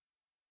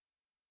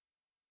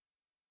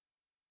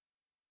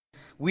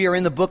We are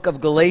in the book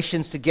of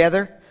Galatians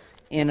together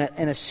in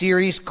a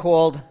series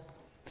called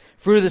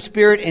Fruit of the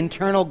Spirit,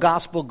 Internal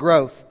Gospel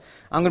Growth.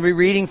 I'm going to be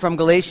reading from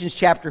Galatians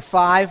chapter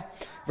 5,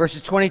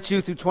 verses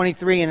 22 through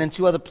 23, and in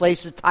two other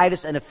places,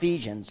 Titus and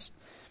Ephesians.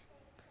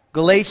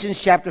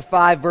 Galatians chapter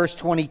 5, verse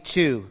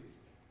 22.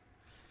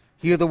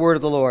 Hear the word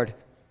of the Lord.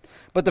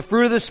 But the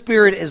fruit of the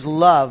Spirit is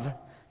love,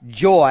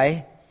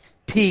 joy,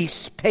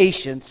 peace,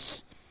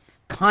 patience,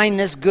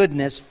 kindness,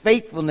 goodness,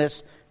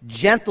 faithfulness,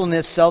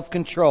 gentleness,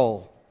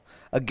 self-control.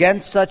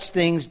 Against such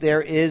things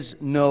there is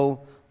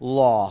no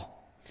law.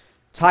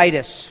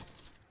 Titus,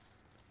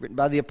 written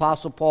by the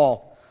Apostle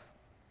Paul,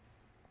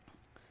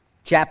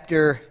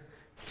 chapter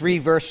 3,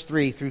 verse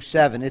 3 through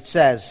 7. It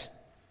says,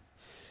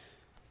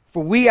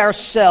 For we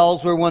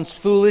ourselves were once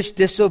foolish,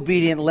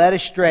 disobedient, led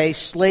astray,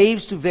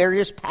 slaves to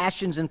various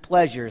passions and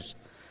pleasures,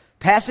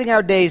 passing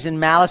our days in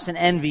malice and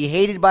envy,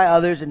 hated by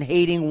others and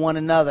hating one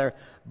another.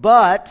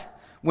 But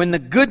when the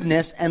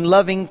goodness and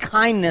loving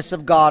kindness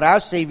of God, our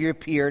Savior,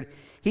 appeared,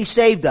 He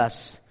saved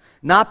us,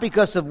 not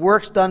because of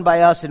works done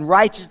by us in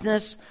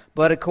righteousness,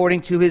 but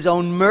according to His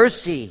own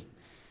mercy,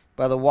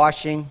 by the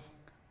washing,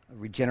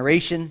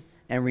 regeneration,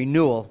 and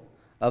renewal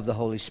of the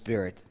Holy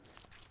Spirit.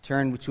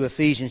 Turn to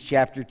Ephesians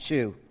chapter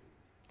 2,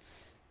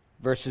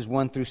 verses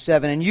 1 through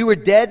 7. And you were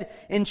dead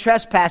in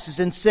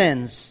trespasses and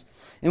sins,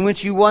 in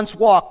which you once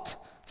walked,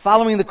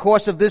 following the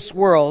course of this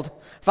world,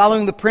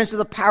 following the prince of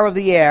the power of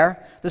the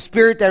air, the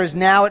spirit that is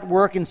now at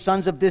work in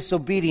sons of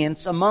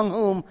disobedience, among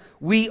whom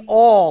we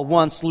all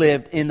once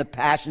lived in the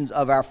passions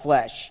of our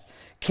flesh,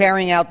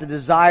 carrying out the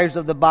desires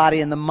of the body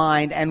and the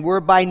mind, and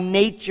were by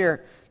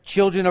nature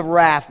children of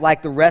wrath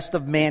like the rest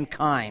of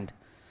mankind.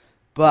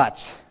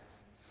 But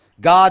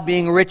God,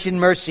 being rich in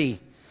mercy,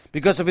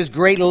 because of His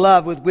great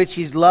love with which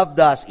He's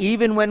loved us,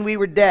 even when we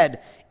were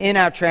dead in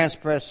our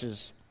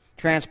trespasses,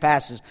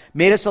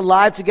 made us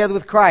alive together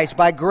with Christ.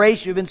 By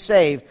grace you've been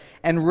saved,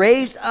 and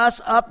raised us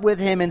up with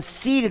Him and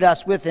seated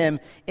us with Him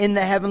in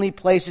the heavenly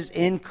places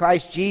in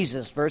Christ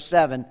Jesus. Verse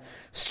 7,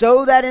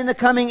 so that in the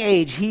coming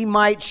age He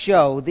might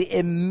show the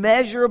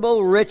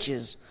immeasurable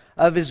riches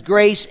of His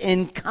grace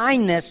in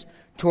kindness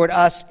toward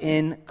us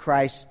in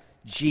Christ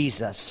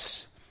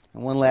Jesus.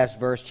 And one last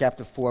verse,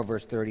 chapter 4,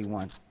 verse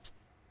 31.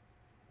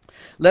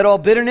 Let all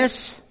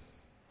bitterness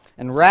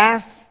and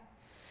wrath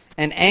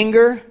and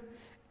anger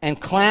and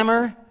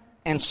clamor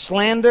and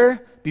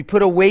slander be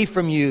put away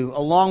from you,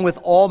 along with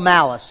all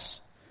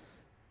malice.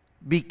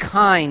 Be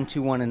kind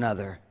to one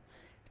another,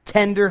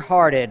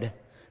 tender-hearted,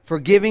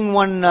 forgiving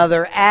one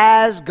another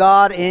as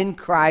God in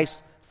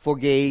Christ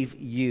forgave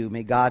you.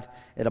 May God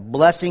add a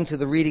blessing to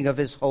the reading of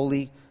His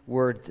holy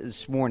word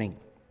this morning.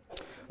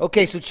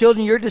 Okay, so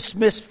children, you're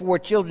dismissed for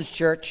Children's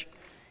Church,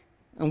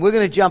 and we're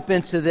going to jump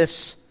into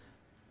this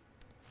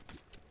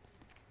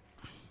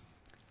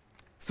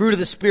fruit of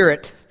the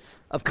Spirit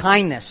of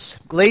kindness.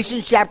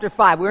 Galatians chapter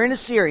 5. We're in a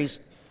series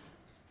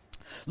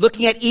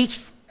looking at each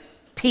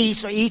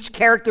piece or each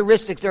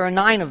characteristic. There are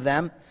 9 of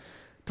them,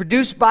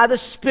 produced by the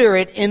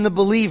Spirit in the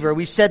believer.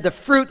 We said the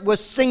fruit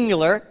was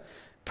singular.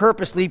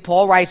 Purposely,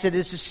 Paul writes that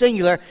this is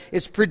singular.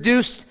 It's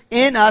produced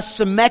in us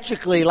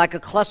symmetrically like a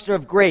cluster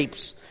of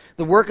grapes.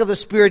 The work of the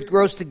Spirit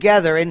grows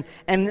together. And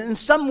in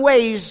some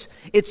ways,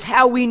 it's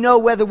how we know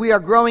whether we are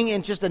growing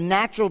in just a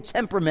natural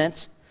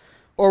temperament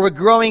or we're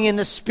growing in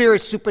the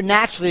Spirit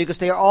supernaturally, because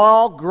they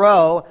all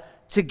grow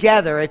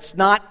together. It's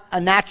not a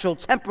natural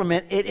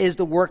temperament. It is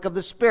the work of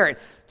the Spirit.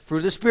 Fruit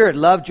of the Spirit,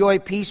 love, joy,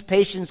 peace,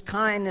 patience,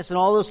 kindness, and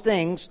all those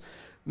things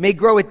may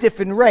grow at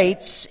different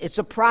rates. It's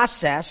a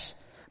process,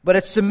 but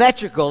it's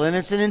symmetrical, and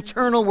it's an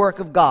internal work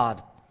of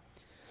God.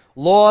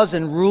 Laws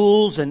and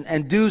rules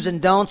and do's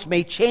and don'ts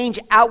may change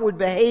outward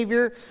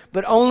behavior,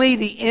 but only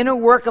the inner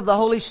work of the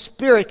Holy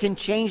Spirit can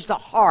change the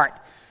heart.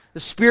 The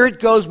Spirit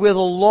goes where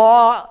the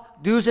law,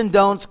 do's and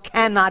don'ts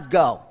cannot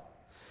go.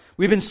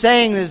 We've been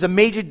saying there's a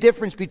major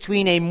difference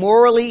between a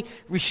morally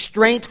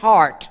restrained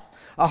heart,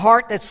 a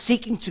heart that's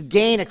seeking to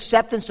gain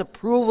acceptance,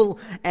 approval,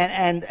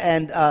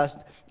 and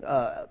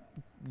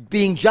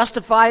being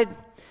justified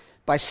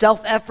by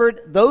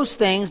self-effort. Those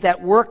things,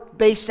 that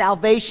work-based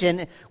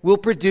salvation, will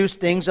produce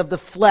things of the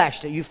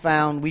flesh that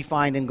we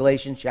find in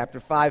Galatians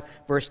chapter 5,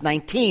 verse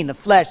 19. The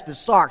flesh, the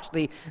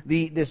sarx,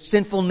 the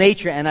sinful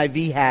nature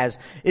NIV has,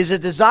 is a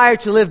desire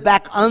to live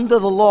back under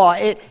the law.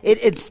 It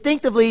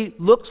instinctively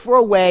looks for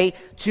a way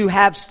to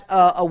have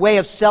a way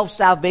of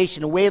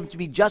self-salvation, a way to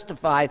be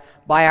justified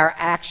by our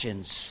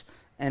actions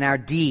and our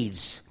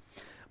deeds.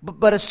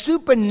 But a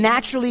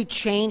supernaturally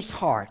changed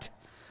heart,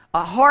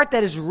 a heart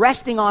that is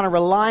resting on and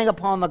relying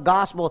upon the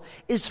gospel,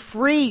 is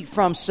free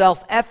from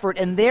self-effort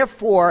and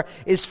therefore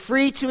is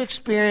free to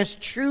experience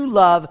true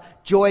love,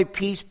 joy,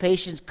 peace,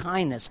 patience,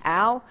 kindness.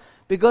 How?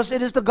 Because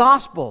it is the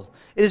gospel.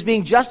 It is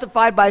being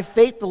justified by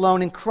faith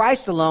alone in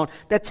Christ alone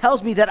that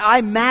tells me that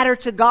I matter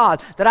to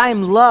God, that I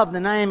am loved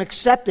and I am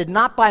accepted,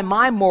 not by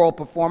my moral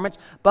performance,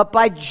 but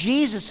by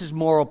Jesus'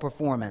 moral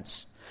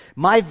performance.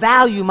 My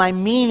value, my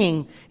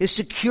meaning is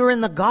secure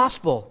in the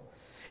gospel.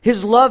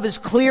 His love is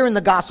clear in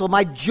the gospel.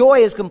 My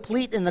joy is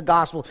complete in the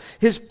gospel.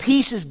 His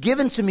peace is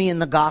given to me in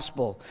the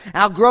gospel. And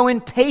I'll grow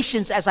in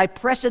patience as I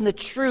press in the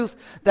truth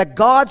that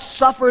God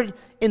suffered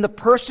in the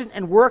person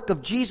and work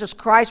of Jesus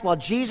Christ while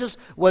Jesus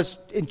was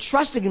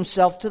entrusting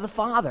himself to the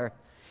Father.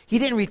 He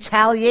didn't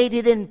retaliate.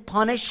 He didn't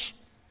punish.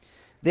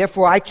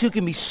 Therefore, I too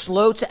can be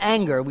slow to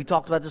anger. We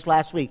talked about this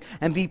last week.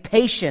 And be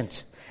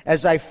patient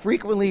as I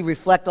frequently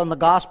reflect on the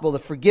gospel, the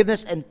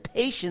forgiveness and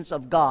patience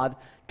of God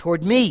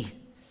toward me.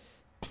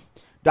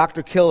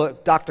 Dr.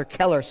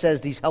 Keller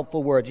says these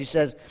helpful words. He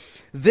says,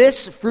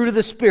 this fruit of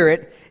the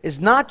Spirit is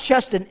not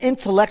just an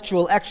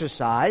intellectual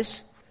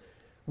exercise.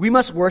 We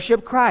must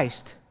worship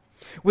Christ.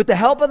 With the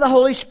help of the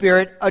Holy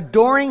Spirit,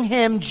 adoring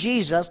Him,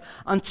 Jesus,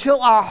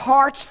 until our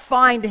hearts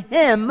find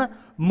Him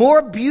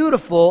more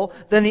beautiful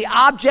than the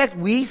object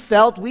we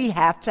felt we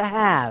have to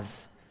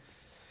have.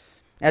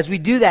 As we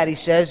do that, he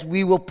says,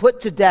 we will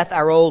put to death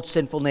our old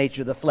sinful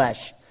nature, the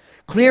flesh,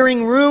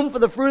 clearing room for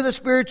the fruit of the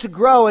Spirit to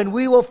grow, and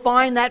we will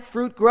find that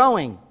fruit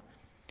growing,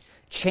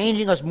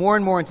 changing us more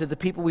and more into the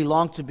people we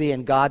long to be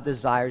and God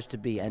desires to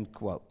be, end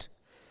quote.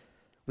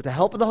 With the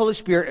help of the Holy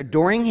Spirit,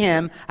 adoring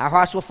Him, our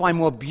hearts will find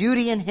more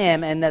beauty in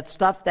Him, and that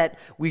stuff that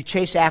we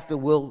chase after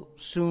will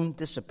soon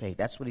dissipate.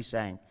 That's what he's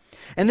saying.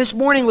 And this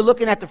morning we're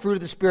looking at the fruit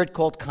of the Spirit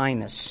called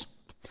kindness.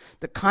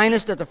 The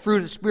kindness that the fruit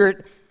of the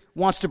Spirit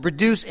wants to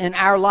produce in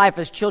our life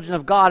as children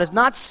of God is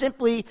not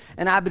simply,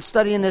 and I've been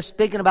studying this,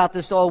 thinking about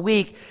this all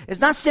week, it's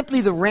not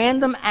simply the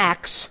random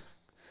acts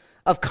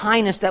of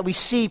kindness that we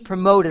see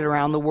promoted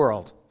around the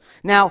world.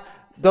 Now,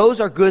 those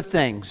are good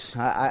things.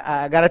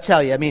 I got to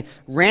tell you. I mean,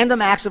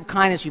 random acts of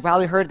kindness, you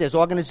probably heard there's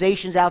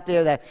organizations out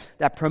there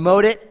that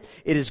promote it.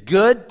 It is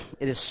good.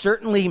 It is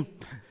certainly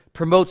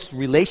promotes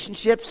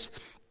relationships,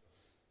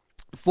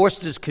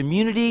 fosters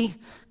community,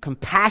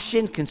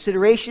 compassion,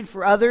 consideration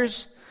for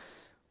others.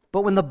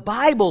 But when the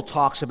Bible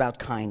talks about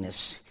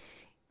kindness,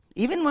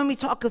 even when we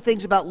talk of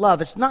things about love,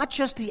 it's not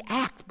just the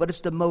act, but it's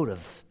the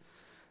motive.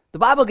 The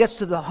Bible gets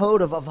to the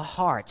motive of the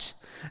heart.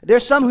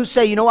 There's some who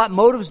say, you know what,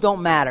 motives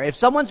don't matter. If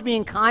someone's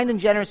being kind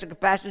and generous and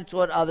compassionate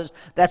toward others,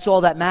 that's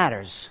all that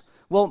matters.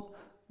 Well,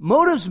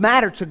 motives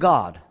matter to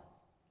God.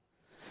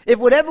 If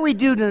whatever we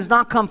do does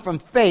not come from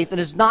faith and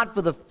is not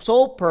for the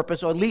sole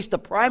purpose, or at least the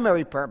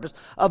primary purpose,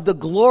 of the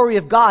glory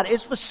of God,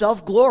 it's for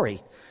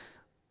self-glory.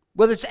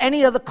 Whether it's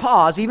any other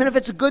cause, even if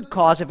it's a good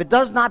cause, if it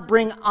does not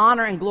bring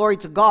honor and glory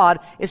to God,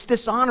 it's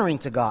dishonoring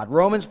to God.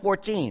 Romans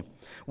 14.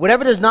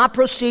 Whatever does not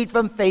proceed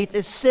from faith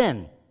is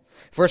sin.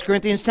 1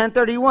 Corinthians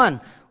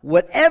 10:31.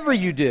 Whatever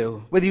you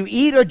do, whether you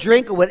eat or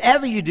drink or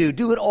whatever you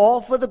do it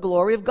all for the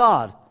glory of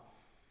God.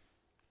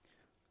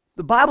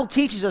 The Bible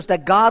teaches us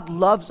that God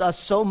loves us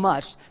so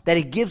much that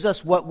He gives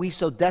us what we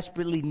so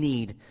desperately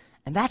need,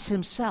 and that's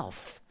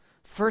Himself,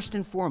 first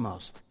and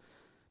foremost.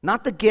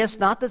 Not the gifts,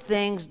 not the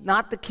things,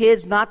 not the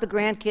kids, not the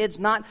grandkids,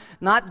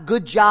 not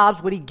good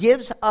jobs. What He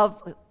gives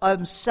of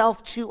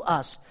Himself to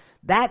us,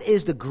 that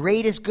is the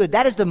greatest good.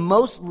 That is the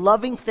most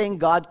loving thing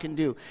God can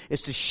do,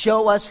 is to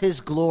show us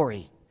His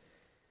glory.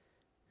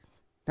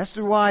 That's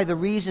the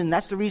reason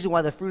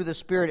why the fruit of the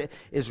Spirit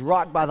is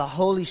wrought by the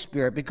Holy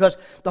Spirit, because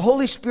the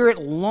Holy Spirit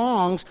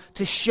longs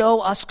to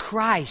show us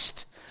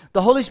Christ.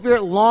 The Holy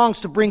Spirit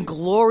longs to bring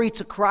glory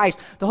to Christ.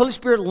 The Holy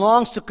Spirit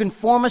longs to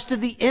conform us to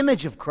the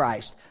image of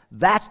Christ.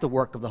 That's the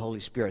work of the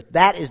Holy Spirit.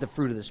 That is the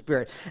fruit of the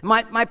Spirit.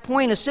 My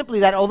point is simply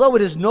that although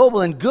it is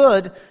noble and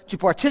good to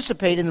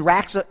participate in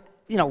the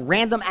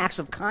random acts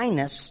of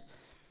kindness,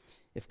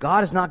 if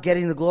God is not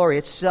getting the glory,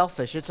 it's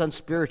selfish, it's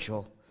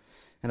unspiritual,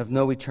 and of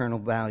no eternal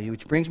value.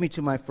 Which brings me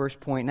to my first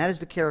point, and that is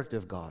the character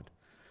of God.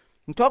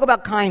 When we talk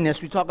about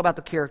kindness, we talk about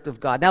the character of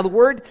God. Now, the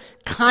word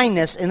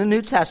kindness in the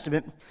New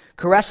Testament,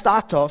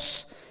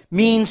 charistatos,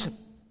 is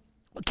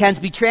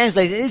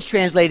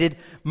translated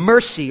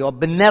mercy or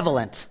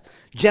benevolent,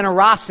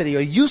 generosity or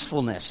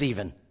usefulness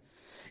even.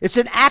 It's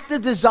an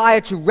active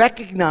desire to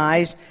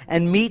recognize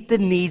and meet the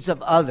needs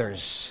of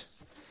others.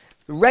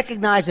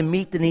 Recognize and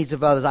meet the needs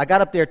of others. I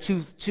got up there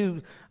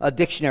two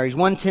dictionaries.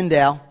 One,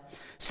 Tyndale.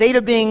 State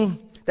of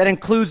being that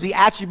includes the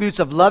attributes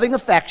of loving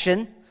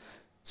affection,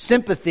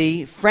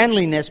 sympathy,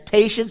 friendliness,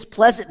 patience,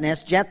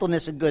 pleasantness,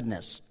 gentleness, and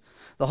goodness.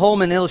 The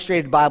Holman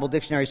Illustrated Bible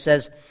Dictionary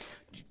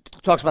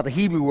talks about the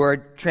Hebrew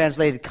word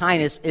translated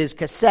kindness is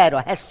chesed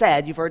or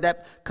hesed. You've heard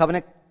that,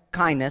 covenant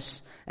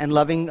kindness and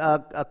loving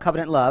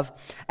covenant love,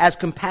 as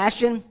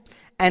compassion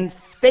and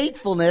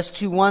faithfulness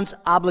to one's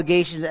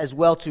obligations as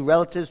well to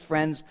relatives,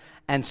 friends,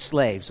 and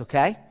slaves.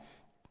 Okay?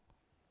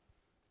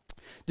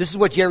 This is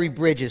what Jerry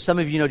Bridges, some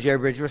of you know Jerry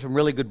Bridges, he wrote some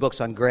really good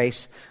books on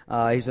grace.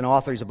 He's an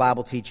author, he's a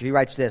Bible teacher. He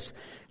writes this: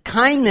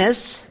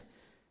 kindness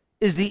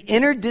is the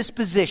inner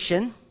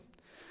disposition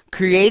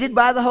created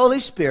by the Holy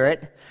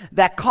Spirit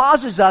that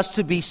causes us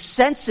to be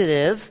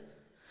sensitive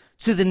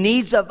to the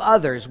needs of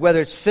others,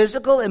 whether it's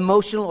physical,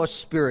 emotional, or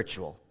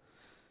spiritual.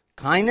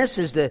 Kindness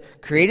is the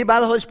created by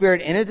the Holy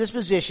Spirit inner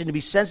disposition to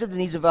be sensitive to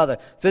the needs of others,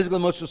 physical,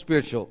 emotional,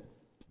 spiritual,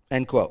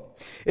 end quote.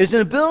 It's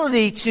an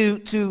ability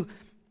to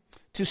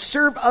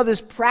serve others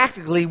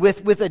practically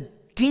with a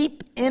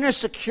deep inner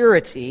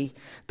security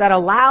that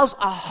allows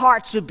a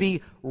heart to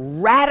be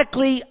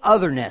radically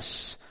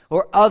otherness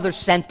or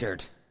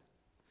other-centered.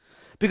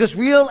 Because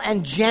real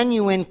and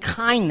genuine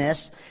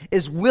kindness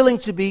is willing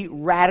to be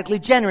radically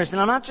generous. And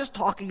I'm not just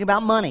talking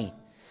about money.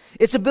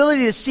 It's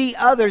ability to see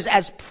others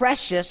as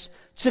precious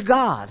to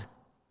God.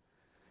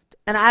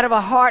 And out of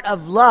a heart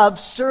of love,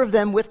 serve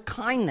them with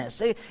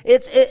kindness.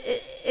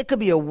 It could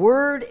be a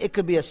word. It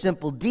could be a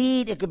simple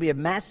deed. It could be a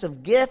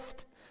massive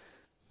gift.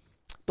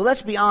 But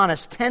let's be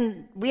honest.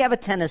 We have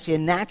a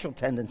natural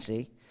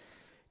tendency,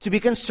 to be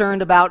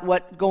concerned about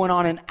what's going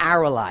on in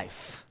our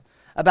life,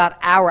 about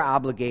our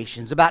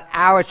obligations, about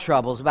our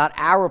troubles, about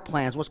our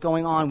plans, what's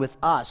going on with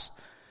us.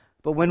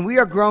 But when we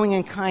are growing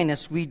in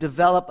kindness, we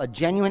develop a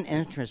genuine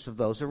interest of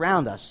those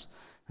around us.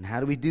 And how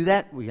do we do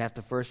that? We have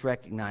to first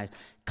recognize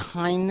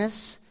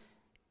kindness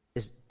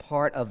is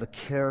part of the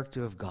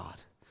character of God.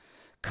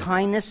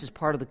 Kindness is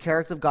part of the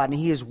character of God, and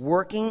He is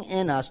working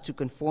in us to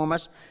conform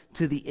us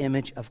to the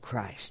image of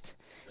Christ.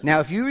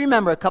 Now, if you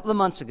remember a couple of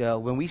months ago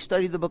when we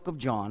studied the book of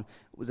John,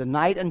 it was the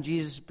night on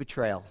Jesus'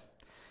 betrayal.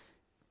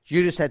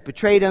 Judas had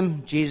betrayed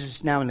him. Jesus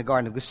is now in the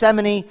Garden of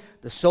Gethsemane.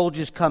 The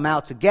soldiers come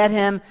out to get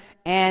him,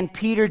 and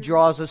Peter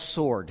draws a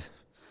sword.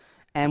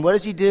 And what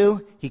does he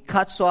do? He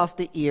cuts off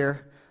the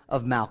ear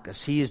of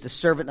Malchus. He is the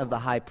servant of the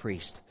high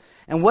priest.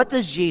 And what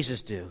does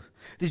Jesus do?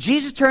 Did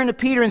Jesus turn to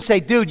Peter and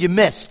say, dude, you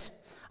missed.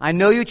 I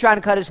know you're trying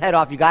to cut his head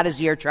off. You got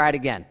his ear. Try it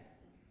again.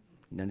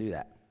 He didn't do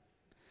that.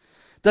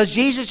 Does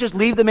Jesus just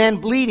leave the man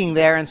bleeding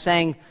there and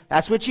saying,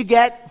 that's what you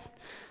get?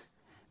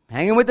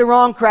 Hanging with the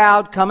wrong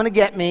crowd, coming to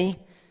get me.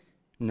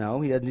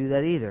 No, he doesn't do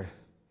that either.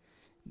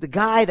 The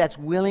guy that's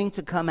willing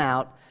to come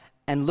out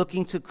and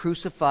looking to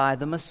crucify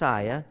the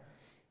Messiah,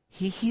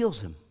 he heals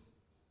him.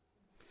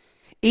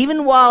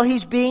 Even while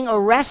he's being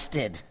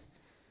arrested.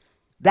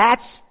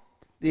 That's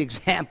the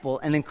example,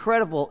 an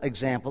incredible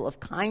example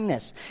of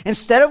kindness.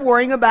 Instead of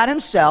worrying about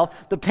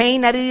himself, the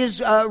pain that he is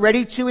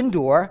ready to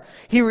endure,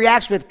 he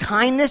reacts with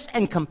kindness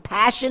and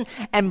compassion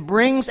and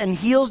brings and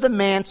heals the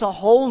man to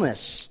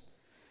wholeness.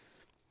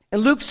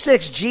 In Luke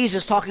 6,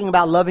 Jesus talking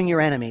about loving your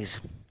enemies.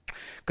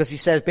 Because he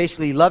says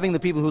basically loving the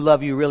people who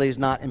love you really is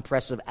not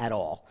impressive at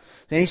all.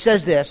 And he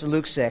says this in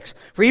Luke 6,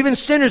 for even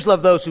sinners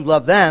love those who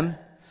love them.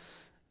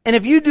 And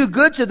if you do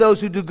good to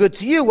those who do good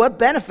to you, what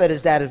benefit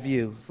is that of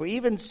you? For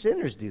even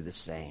sinners do the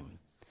same.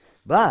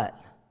 But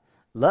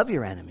love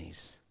your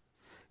enemies.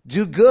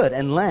 Do good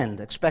and lend,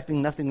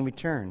 expecting nothing in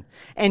return.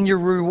 And your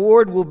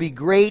reward will be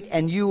great,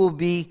 and you will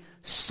be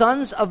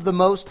sons of the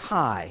Most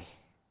High.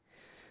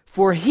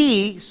 For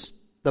He,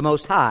 the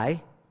Most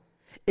High,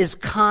 is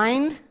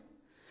kind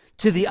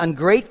to the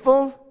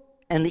ungrateful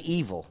and the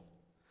evil.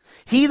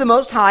 He, the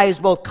Most High, is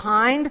both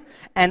kind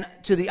and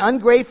to the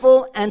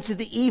ungrateful and to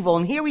the evil.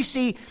 And here we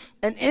see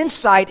an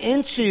insight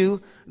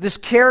into this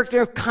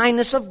character of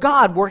kindness of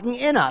God working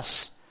in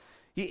us.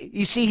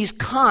 You see, He's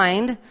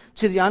kind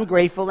to the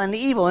ungrateful and the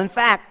evil. In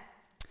fact,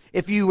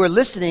 if you were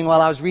listening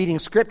while I was reading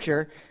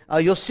Scripture,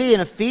 you'll see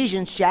in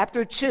Ephesians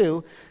chapter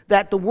 2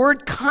 that the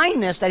word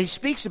kindness that he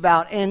speaks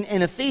about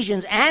in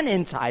Ephesians and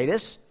in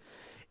Titus,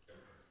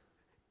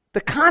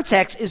 the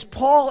context is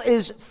Paul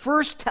is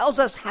first tells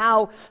us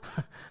how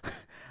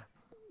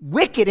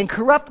wicked and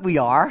corrupt we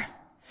are,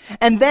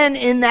 and then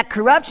in that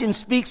corruption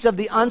speaks of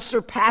the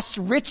unsurpassed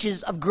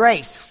riches of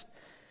grace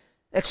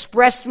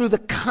expressed through the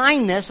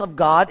kindness of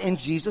God in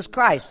Jesus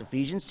Christ.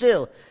 Ephesians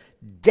 2,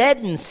 dead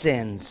in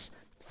sins,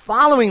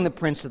 following the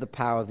prince of the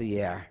power of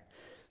the air,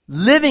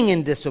 living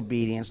in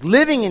disobedience,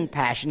 living in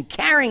passion,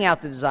 carrying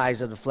out the desires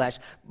of the flesh,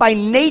 by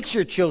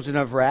nature children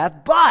of wrath,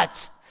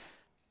 but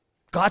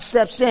God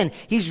steps in.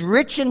 He's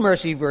rich in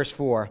mercy, verse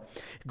 4.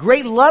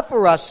 Great love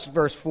for us,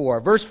 verse 4.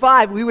 Verse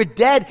 5, we were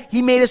dead.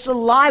 He made us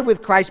alive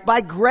with Christ.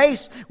 By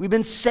grace, we've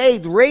been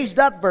saved, raised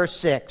up, verse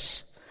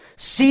 6.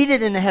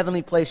 Seated in the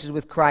heavenly places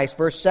with Christ,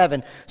 verse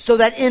 7. So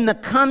that in the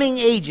coming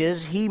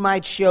ages, He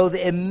might show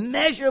the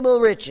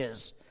immeasurable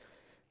riches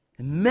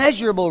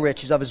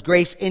of His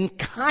grace in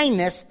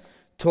kindness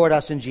toward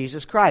us in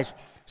Jesus Christ.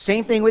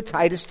 Same thing with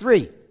Titus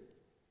 3.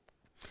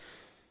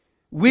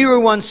 We were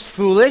once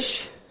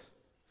foolish,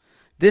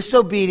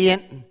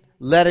 disobedient,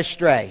 led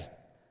astray.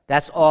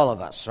 That's all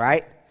of us,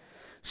 right?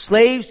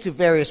 Slaves to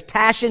various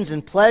passions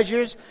and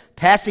pleasures,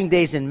 passing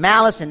days in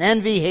malice and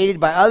envy, hated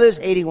by others,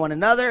 hating one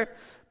another.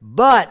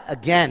 But,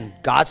 again,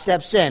 God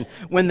steps in.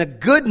 When the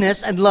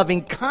goodness and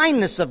loving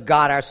kindness of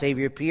God, our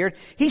Savior, appeared,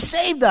 He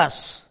saved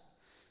us.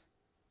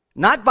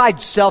 Not by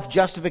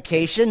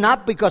self-justification,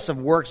 not because of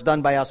works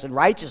done by us in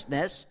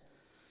righteousness,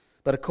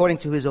 but according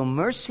to His own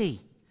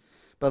mercy,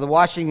 by the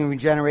washing and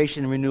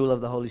regeneration and renewal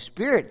of the Holy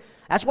Spirit.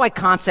 That's why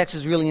context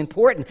is really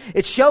important.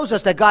 It shows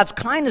us that God's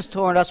kindness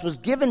toward us was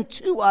given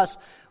to us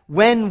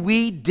when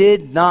we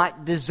did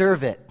not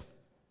deserve it.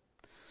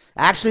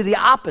 Actually, the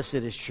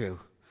opposite is true.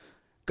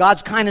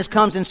 God's kindness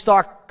comes in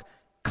stark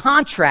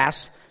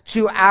contrast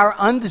to our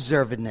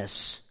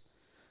undeservedness.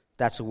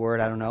 That's a word,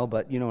 I don't know,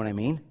 but you know what I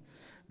mean.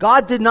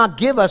 God did not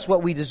give us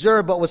what we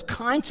deserve, but was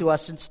kind to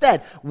us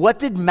instead. What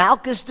did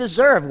Malchus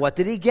deserve? What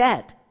did he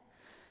get?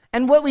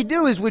 And what we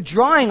do is we're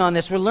drawing on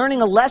this. We're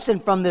learning a lesson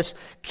from this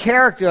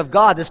character of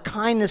God, this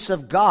kindness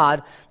of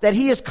God, that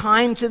He is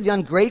kind to the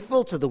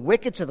ungrateful, to the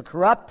wicked, to the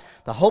corrupt,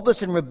 the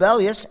hopeless and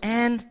rebellious.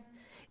 And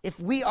if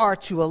we are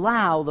to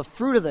allow the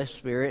fruit of the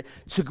Spirit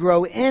to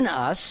grow in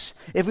us,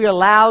 if we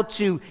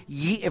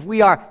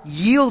are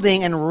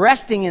yielding and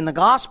resting in the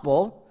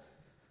gospel,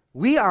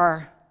 we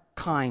are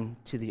kind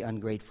to the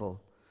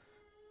ungrateful,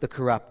 the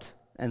corrupt,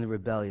 and the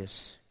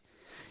rebellious.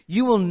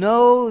 You will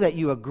know that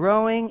you are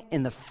growing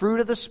in the fruit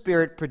of the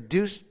Spirit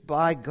produced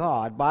by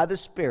God, by the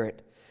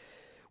Spirit,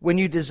 when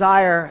you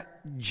desire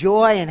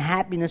joy and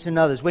happiness in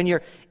others, when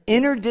your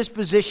inner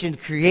disposition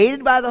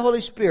created by the Holy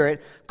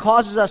Spirit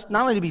causes us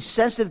not only to be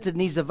sensitive to the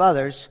needs of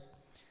others,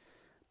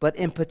 but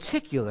in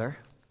particular,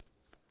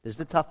 this is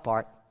the tough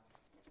part,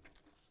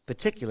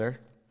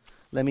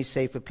 let me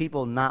say, for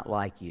people not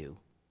like you.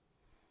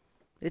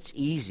 It's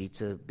easy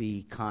to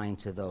be kind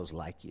to those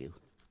like you.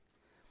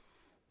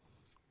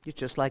 You're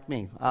just like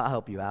me. I'll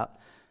help you out.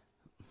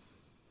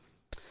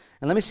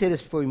 And let me say this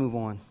before we move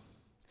on.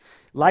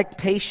 Like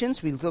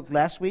patience, we looked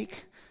last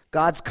week,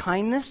 God's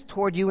kindness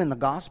toward you in the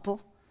gospel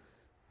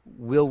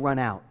will run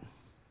out.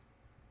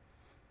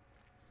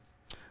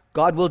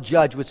 God will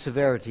judge with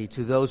severity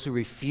to those who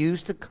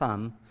refuse to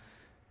come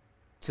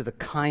to the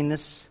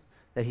kindness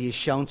that He has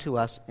shown to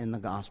us in the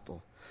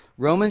gospel.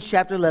 Romans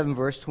chapter 11,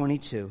 verse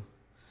 22.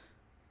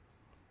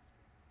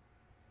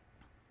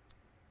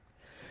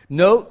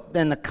 Note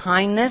then the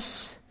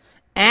kindness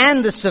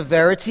and the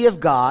severity of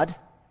God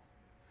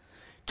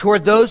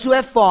toward those who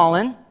have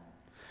fallen,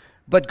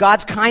 but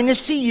God's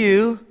kindness to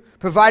you,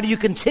 provided you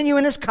continue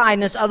in His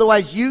kindness,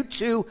 otherwise you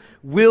too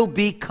will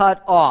be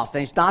cut off. And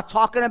He's not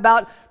talking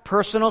about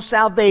personal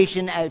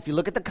salvation. If you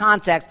look at the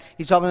context,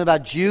 He's talking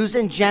about Jews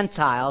and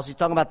Gentiles. He's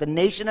talking about the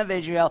nation of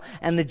Israel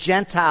and the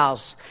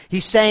Gentiles.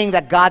 He's saying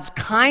that God's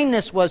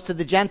kindness was to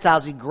the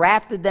Gentiles. He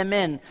grafted them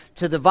in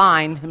to the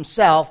vine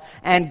Himself,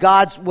 and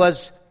God's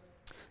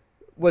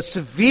was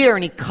severe,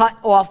 and He cut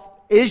off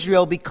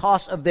Israel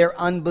because of their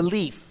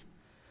unbelief.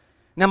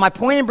 Now, my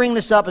point in bringing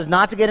this up is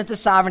not to get into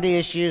sovereignty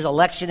issues,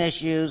 election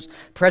issues,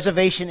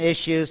 preservation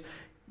issues.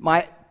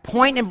 My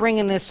point in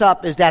bringing this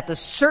up is that the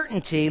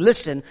certainty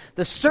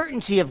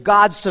of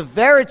God's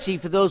severity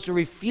for those who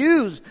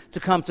refuse to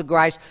come to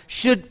Christ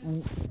should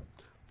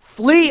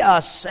flee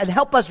us and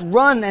help us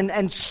run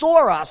and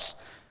soar us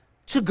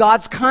to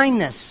God's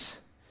kindness.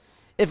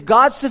 If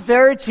God's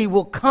severity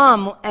will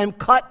come and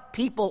cut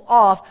people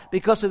off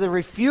because of the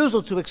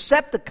refusal to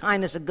accept the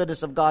kindness and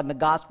goodness of God in the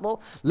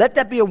gospel, let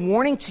that be a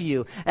warning to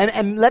you,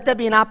 and let that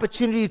be an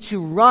opportunity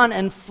to run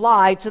and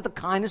fly to the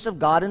kindness of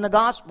God in the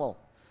gospel.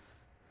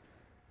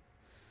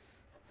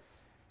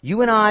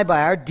 You and I,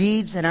 by our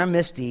deeds and our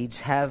misdeeds,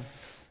 have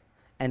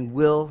and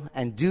will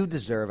and do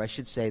deserve, I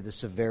should say, the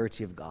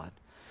severity of God.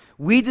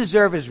 We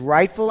deserve His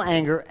rightful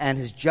anger and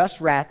His just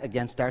wrath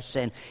against our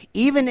sin.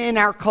 Even in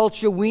our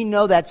culture, we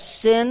know that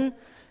sin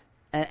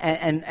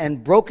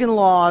and broken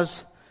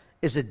laws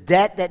is a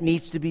debt that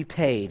needs to be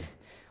paid.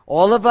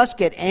 All of us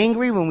get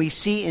angry when we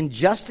see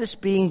injustice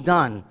being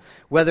done.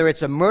 Whether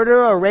it's a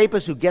murderer or a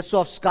rapist who gets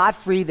off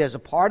scot-free, there's a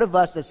part of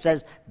us that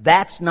says,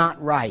 that's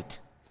not right.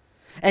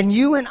 And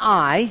you and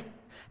I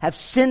have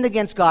sinned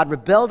against God,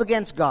 rebelled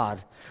against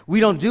God. We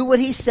don't do what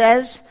He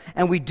says,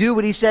 and we do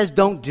what He says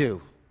don't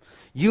do.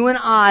 You and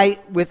I,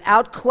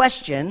 without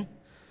question,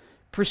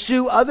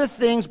 pursue other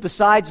things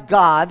besides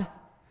God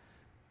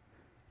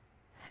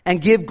and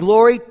give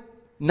glory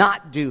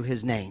not due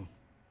His name.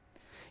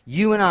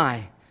 You and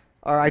I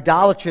are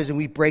idolaters, and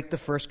we break the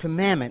first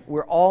commandment.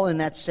 We're all in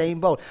that same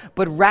boat.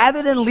 But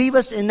rather than leave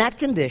us in that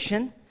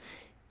condition,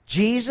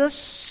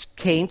 Jesus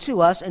came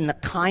to us in the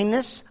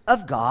kindness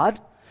of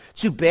God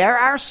to bear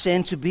our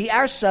sin, to be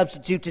our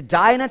substitute, to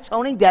die an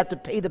atoning death, to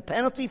pay the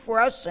penalty for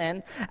our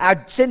sin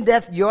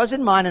death, yours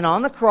and mine. And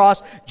on the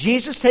cross,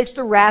 Jesus takes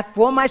the wrath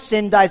for my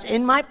sin, dies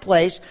in my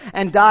place,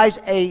 and dies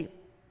a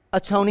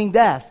atoning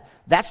death.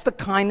 That's the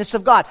kindness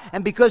of God.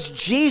 And because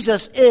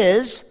Jesus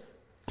is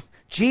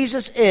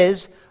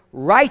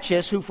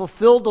righteous, who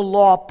fulfilled the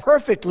law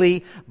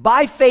perfectly,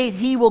 by faith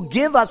He will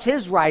give us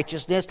His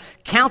righteousness,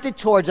 counted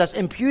towards us,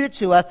 imputed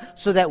to us,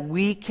 so that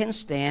we can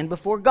stand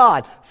before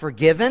God,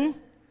 forgiven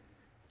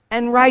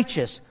and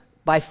righteous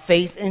by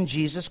faith in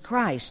Jesus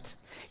Christ.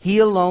 He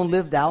alone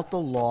lived out the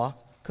law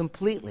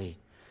completely.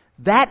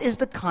 That is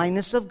the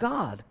kindness of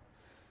God.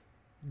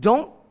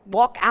 Don't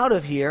walk out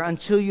of here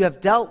until you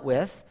have dealt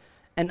with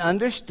and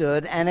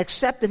understood and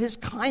accepted His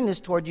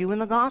kindness toward you in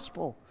the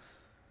gospel.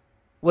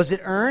 Was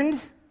it earned?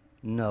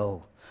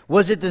 No.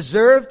 Was it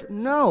deserved?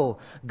 No.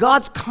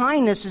 God's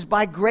kindness is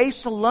by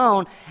grace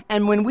alone,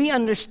 and when we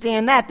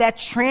understand that, that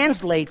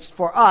translates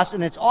for us,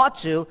 and it ought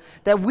to,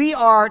 that we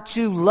are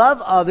to love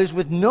others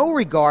with no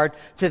regard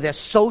to their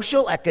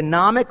social,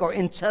 economic, or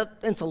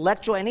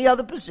intellectual, any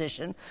other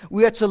position.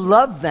 We are to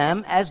love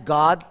them as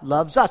God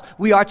loves us.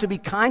 We are to be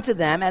kind to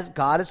them as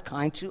God is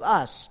kind to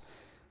us.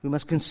 We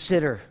must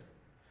consider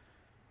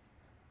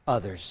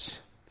others.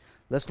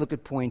 Let's look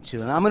at point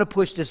 2, and I'm going to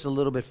push this a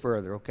little bit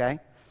further, okay?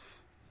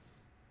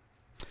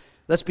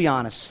 Let's be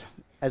honest.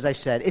 as I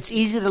said. It's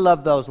easy to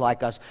love those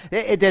like us.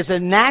 There's a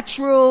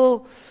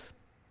natural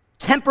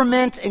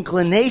temperament,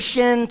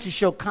 inclination to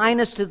show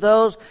kindness to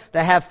those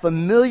that have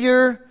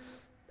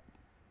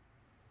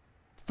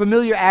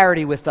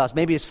familiarity with us.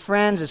 Maybe it's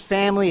friends, it's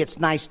family, it's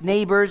nice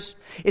neighbors.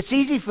 It's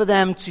easy for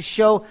them to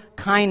show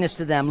kindness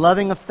to them,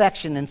 loving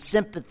affection and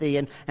sympathy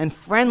and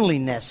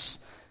friendliness.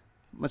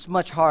 It's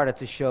much harder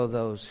to show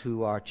those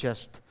who are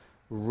just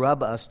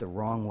rub us the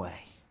wrong way.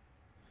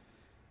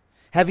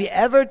 Have you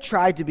ever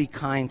tried to be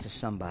kind to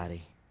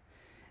somebody,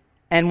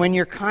 and when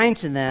you're kind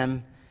to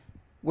them,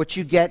 what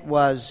you get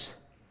was,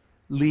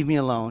 leave me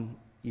alone,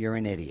 you're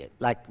an idiot.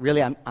 Like,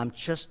 really, I'm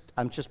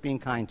just being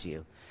kind to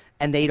you.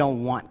 And they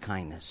don't want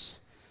kindness.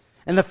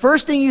 And the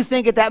first thing you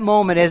think at that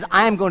moment is,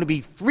 I am going to be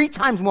 3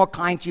 times more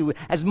kind to you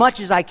as much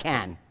as I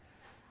can.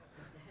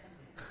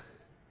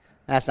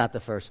 That's not the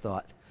first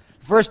thought.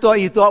 The first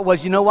thought you thought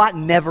was, you know what?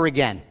 Never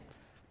again.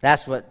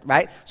 That's what,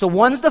 right? So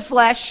one's the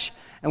flesh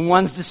and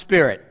one's the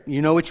spirit.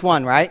 You know which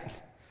one, right?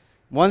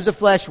 One's the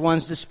flesh,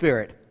 one's the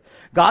spirit.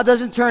 God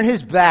doesn't turn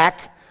his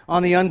back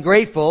on the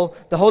ungrateful.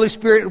 The Holy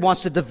Spirit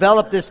wants to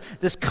develop this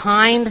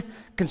kind,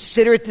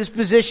 considerate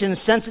disposition,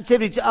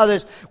 sensitivity to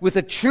others with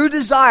a true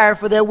desire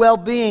for their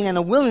well-being and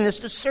a willingness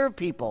to serve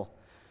people.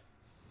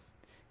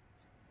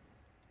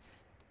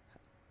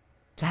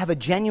 To have a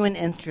genuine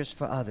interest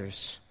for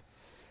others.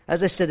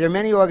 As I said, there are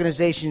many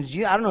organizations,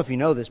 I don't know if you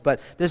know this,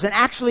 but there's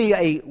actually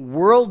a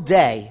world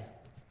day,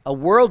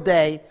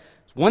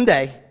 one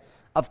day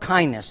of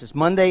kindness. It's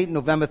Monday,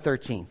 November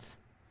 13th.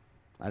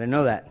 I didn't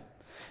know that.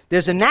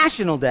 There's a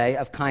national day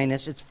of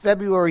kindness. It's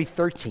February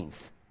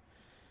 13th.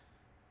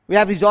 We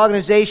have these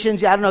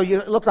organizations. I don't know,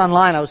 you looked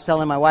online. I was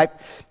telling my wife,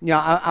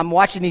 I'm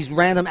watching these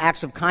random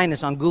acts of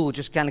kindness on Google,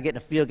 just kind of getting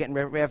a feel, getting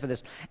ready for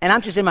this. And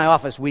I'm just in my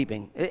office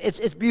weeping.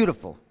 It's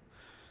beautiful.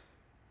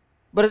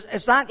 But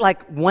it's not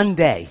like one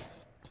day.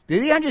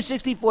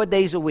 364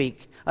 days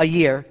a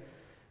year,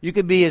 you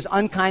could be as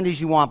unkind as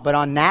you want. But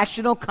on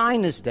National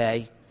Kindness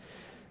Day,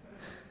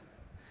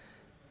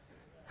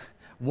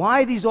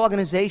 why these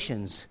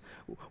organizations?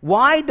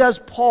 Why does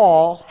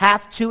Paul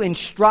have to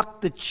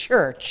instruct the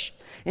church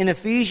in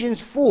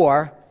Ephesians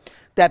 4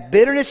 that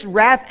bitterness,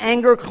 wrath,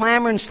 anger,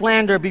 clamor, and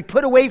slander be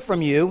put away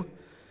from you,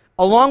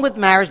 along with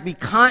malice, be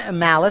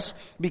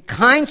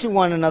kind to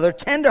one another,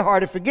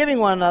 tenderhearted, forgiving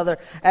one another,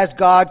 as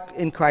God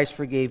in Christ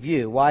forgave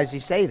you? Why does he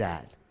say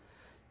that?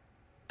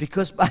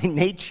 Because by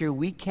nature,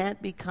 we can't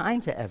be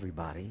kind to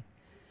everybody.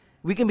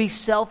 We can be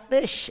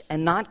selfish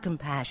and not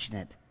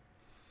compassionate.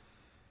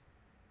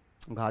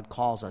 God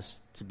calls us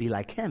to be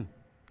like him.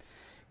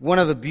 One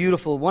of the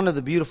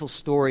beautiful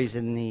stories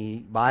in the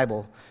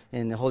Bible,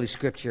 in the Holy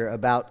Scripture,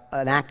 about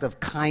an act of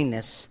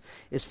kindness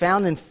is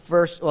found in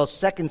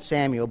 2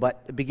 Samuel,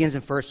 but it begins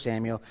in 1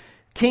 Samuel.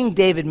 King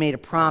David made a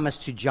promise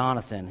to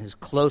Jonathan, his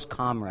close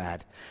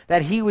comrade,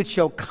 that he would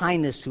show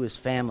kindness to his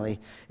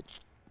family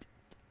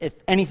if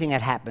anything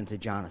had happened to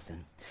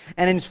Jonathan.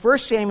 And in 1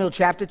 Samuel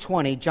chapter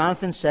 20,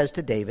 Jonathan says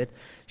to David,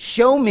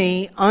 show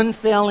me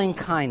unfailing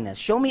kindness.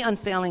 Show me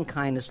unfailing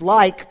kindness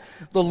like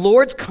the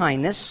Lord's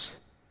kindness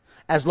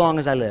as long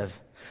as I live,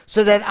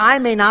 so that I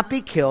may not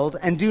be killed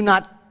and do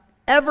not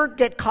ever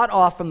get cut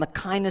off from the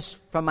kindness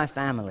from my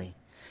family.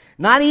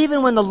 Not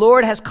even when the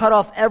Lord has cut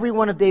off every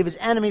one of David's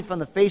enemies from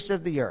the face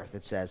of the earth,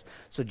 it says.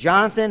 So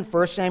Jonathan,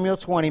 1 Samuel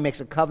 20,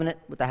 makes a covenant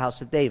with the house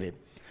of David.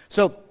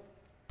 So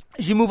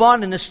as you move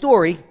on in the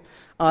story,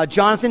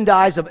 Jonathan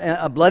dies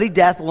a bloody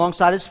death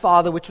alongside his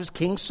father, which was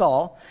King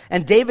Saul,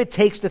 and David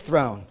takes the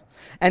throne.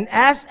 And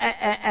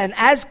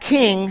as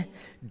king,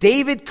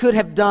 David could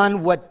have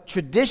done what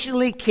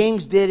traditionally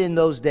kings did in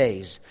those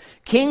days.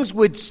 Kings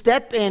would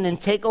step in and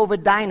take over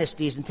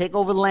dynasties and take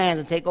over land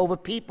and take over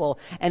people,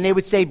 and they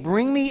would say,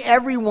 bring me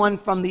everyone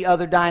from the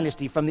other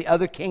dynasty, from the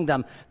other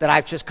kingdom that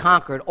I've just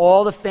conquered,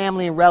 all the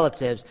family and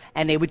relatives,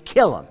 and they would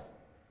kill them.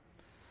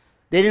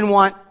 They didn't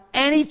want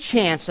any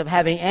chance of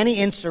having any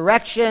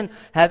insurrection,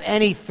 have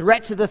any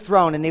threat to the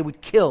throne, and they would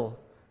kill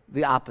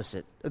the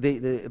opposite,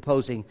 the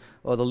opposing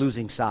or the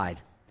losing side.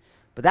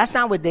 But that's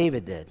not what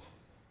David did.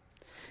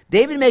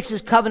 David makes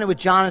his covenant with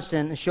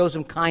Jonathan and shows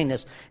him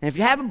kindness. And if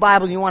you have a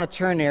Bible and you want to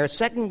turn there,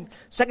 2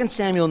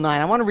 Samuel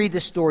 9, I want to read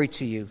this story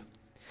to you.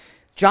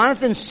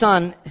 Jonathan's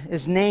son,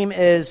 his name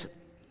is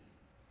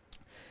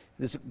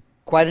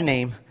quite a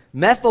name,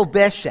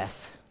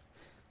 Mephibosheth.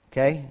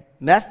 Okay?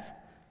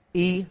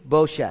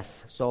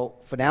 Mephibosheth. So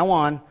from now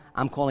on,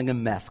 I'm calling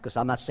him Meph, because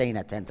I'm not saying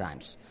that 10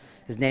 times.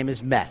 His name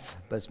is Meph,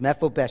 but it's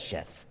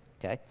Mephibosheth.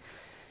 Okay?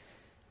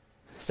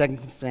 2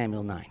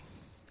 Samuel 9.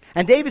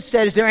 And David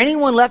said, is there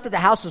anyone left at the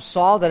house of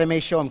Saul that I may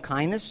show him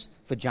kindness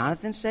for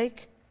Jonathan's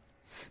sake?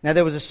 Now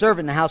there was a servant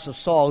in the house of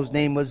Saul whose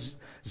name was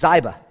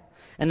Ziba,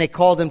 and they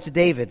called him to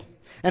David.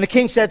 And the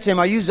king said to him,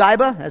 are you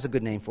Ziba? That's a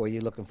good name for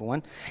you, looking for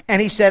one.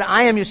 And he said,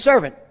 I am your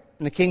servant.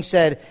 And the king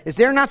said, is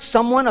there not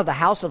someone of the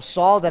house of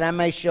Saul that I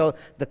may show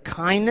the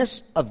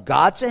kindness of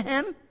God to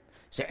him?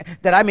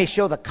 That I may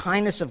show the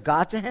kindness of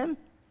God to him?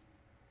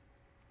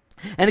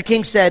 And the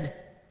king said,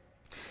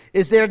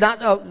 is there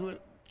not...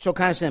 show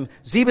kindness to him.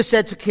 Ziba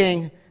said to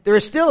king, there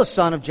is still a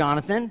son of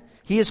Jonathan.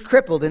 he is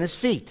crippled in his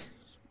feet.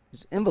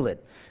 He's an invalid.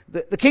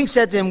 The king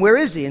said to him, where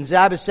is he? And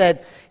Ziba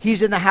said,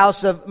 he's in the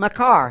house of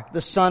Machir,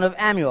 the son of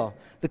Ammiel.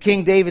 The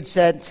king David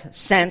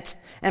sent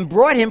and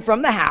brought him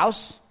from the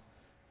house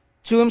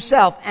to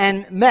himself.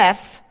 And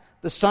Meph,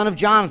 the son of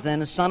Jonathan,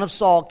 the son of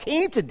Saul,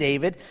 came to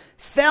David,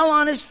 fell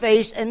on his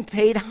face, and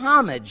paid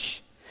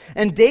homage.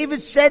 And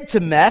David said to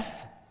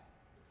Meph,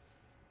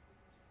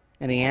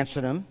 and he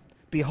answered him,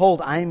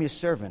 behold, I am your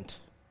servant.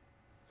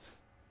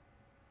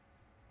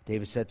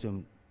 David said to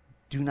him,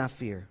 do not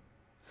fear,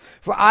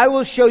 for I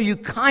will show you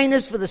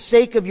kindness for the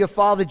sake of your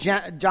father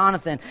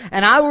Jonathan,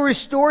 and I will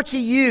restore to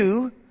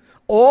you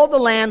all the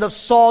land of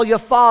Saul your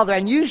father,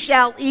 and you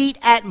shall eat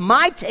at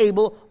my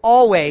table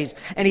always.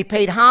 And he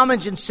paid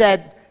homage and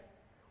said,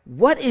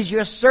 what is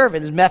your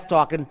servant, is Meph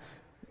talking,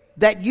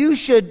 that you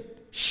should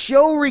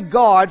show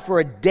regard for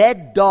a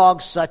dead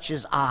dog such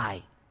as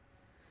I?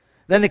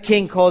 Then the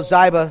king called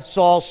Ziba,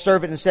 Saul's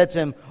servant, and said to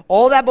him,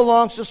 all that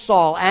belongs to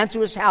Saul and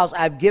to his house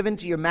I have given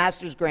to your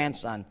master's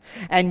grandson.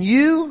 And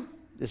you,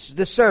 this is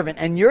the servant,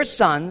 and your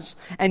sons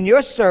and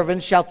your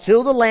servants shall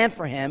till the land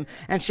for him,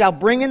 and shall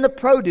bring in the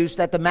produce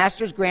that the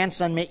master's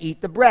grandson may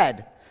eat the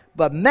bread.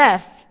 But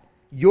Meph,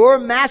 your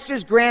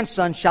master's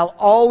grandson, shall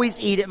always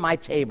eat at my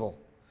table.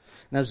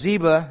 Now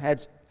Ziba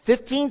had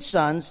 15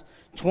 sons,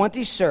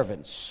 20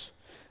 servants.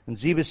 And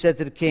Ziba said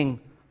to the king,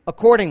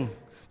 according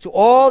to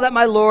all that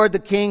my lord the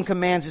king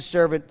commands his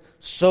servant,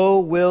 so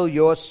will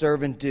your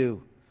servant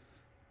do.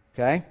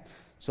 Okay?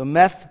 So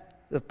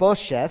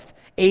Mephibosheth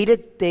ate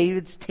at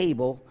David's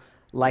table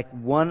like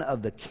one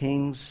of the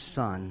king's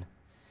son.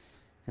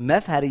 And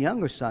Meph had a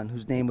younger son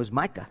whose name was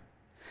Micah.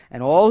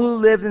 And all who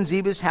lived in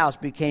Ziba's house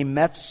became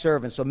Meph's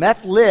servants. So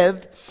Meph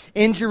lived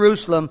in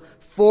Jerusalem,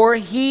 for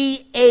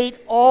he ate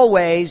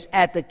always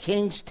at the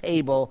king's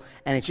table.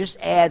 And it just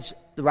adds,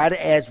 the writer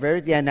adds very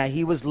at the end, now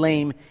he was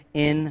lame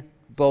in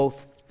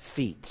both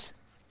feet.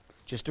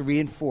 Just to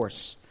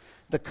reinforce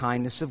the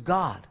kindness of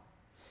God.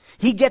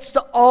 He gets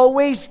to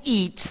always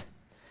eat,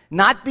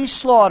 not be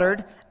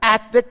slaughtered,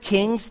 at the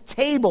king's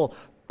table.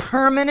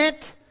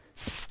 Permanent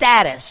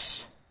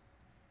status.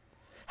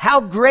 How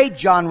great,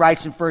 John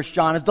writes in 1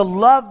 John, is the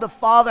love the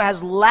Father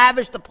has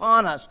lavished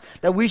upon us,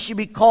 that we should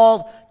be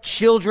called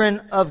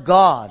children of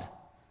God.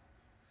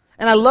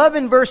 And I love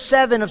in verse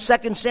 7 of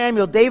 2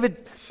 Samuel,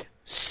 David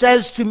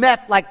says to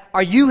Meph, like,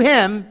 are you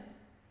him?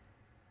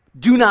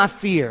 Do not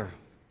fear.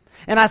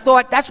 And I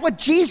thought, that's what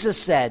Jesus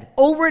said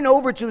over and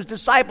over to his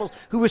disciples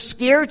who were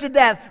scared to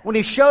death when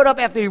he showed up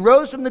after he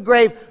rose from the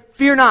grave.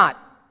 Fear not,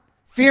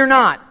 fear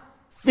not,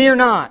 fear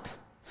not.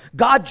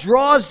 God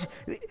draws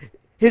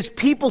his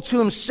people to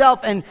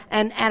himself, and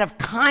out of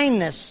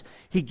kindness,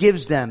 he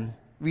gives them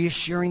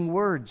reassuring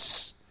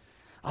words.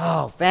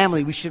 Oh,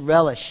 family, we should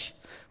relish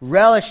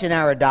in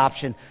our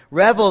adoption,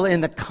 revel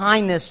in the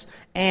kindness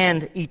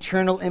and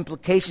eternal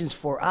implications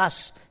for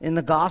us in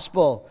the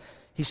gospel.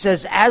 He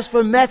says, as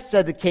for Meph,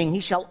 said the king,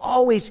 he shall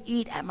always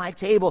eat at my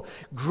table.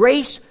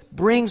 Grace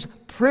brings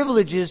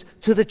privileges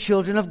to the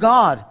children of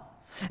God.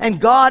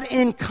 And God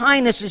in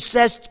kindness, it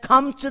says,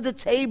 come to the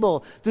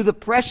table through the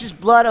precious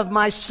blood of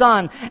my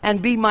son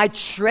and be my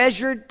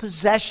treasured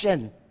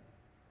possession.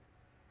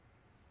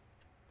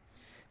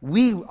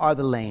 We are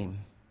the lame.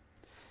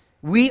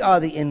 We are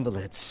the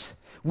invalids.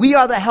 We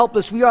are the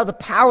helpless. We are the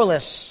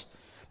powerless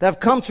that have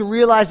come to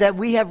realize that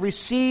we have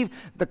received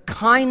the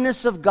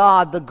kindness of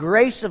God, the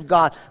grace of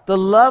God, the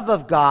love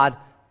of God,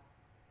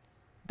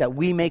 that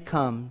we may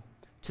come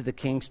to the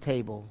king's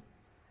table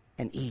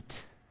and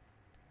eat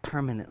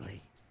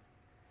permanently.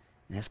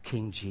 And that's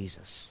King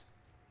Jesus.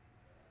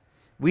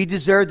 We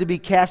deserve to be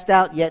cast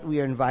out, yet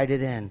we are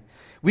invited in.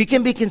 We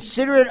can be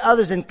considerate of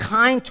others and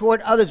kind toward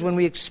others when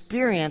we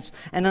experience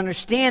and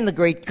understand the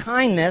great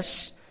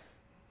kindness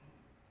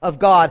of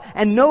God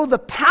and know the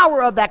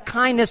power of that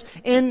kindness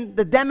in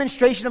the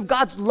demonstration of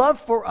God's love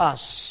for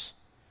us.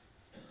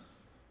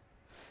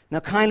 Now,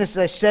 kindness,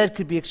 as I said,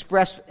 could be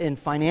expressed in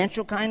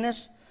financial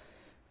kindness,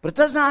 but it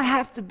does not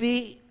have to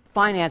be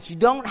finance. You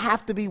don't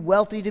have to be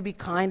wealthy to be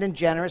kind and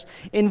generous.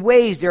 In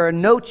ways, there are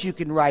notes you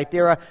can write.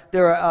 There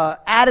are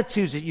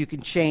attitudes that you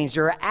can change.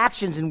 There are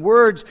actions and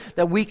words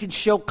that we can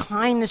show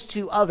kindness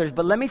to others.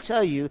 But let me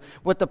tell you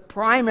what the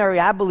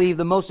primary, I believe,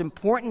 the most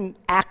important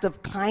act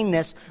of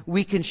kindness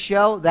we can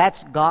show,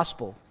 that's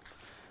gospel.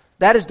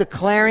 That is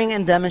declaring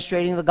and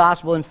demonstrating the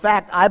gospel. In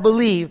fact, I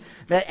believe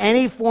that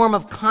any form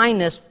of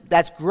kindness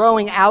that's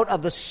growing out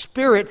of the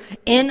Spirit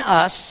in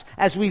us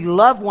as we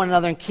love one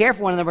another and care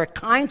for one another, we're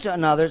kind to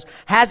others,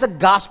 has a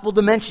gospel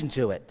dimension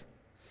to it.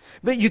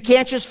 But you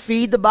can't just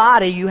feed the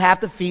body, you have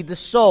to feed the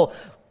soul.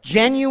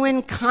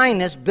 Genuine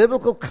kindness,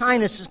 biblical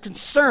kindness, is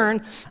concerned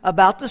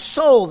about the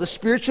soul, the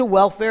spiritual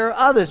welfare of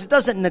others. It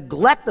doesn't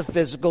neglect the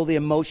physical, the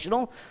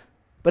emotional,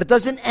 but it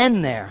doesn't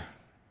end there.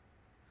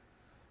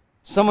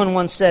 Someone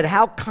once said,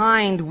 how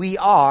kind we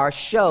are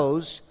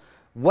shows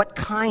what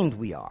kind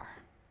we are.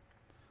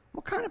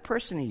 What kind of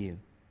person are you?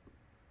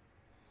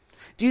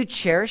 Do you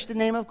cherish the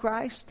name of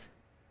Christ?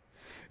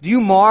 Do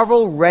you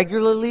marvel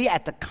regularly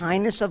at the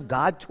kindness of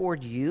God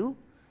toward you?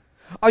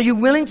 Are you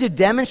willing to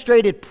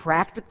demonstrate it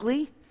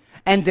practically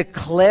and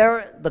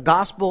declare the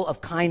gospel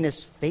of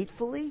kindness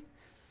faithfully?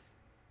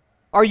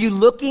 Are you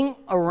looking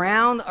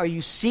around? Are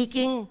you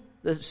seeking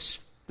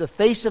the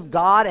face of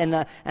God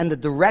and the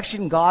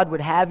direction God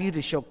would have you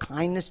to show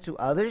kindness to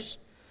others?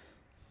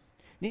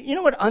 You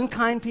know what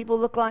unkind people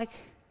look like?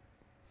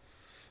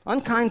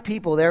 Unkind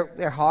people,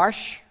 they're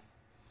harsh.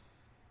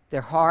 They're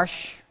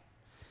harsh,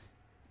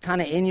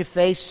 kind of in your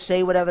face,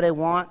 say whatever they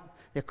want.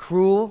 They're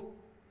cruel.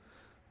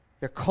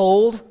 They're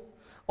cold,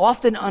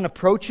 often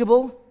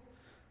unapproachable.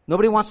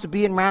 Nobody wants to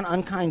be around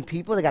unkind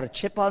people. They got a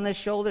chip on their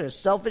shoulder. They're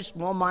selfish,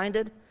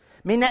 small-minded.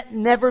 May that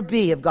never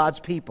be of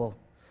God's people.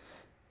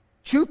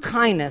 True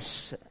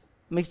kindness,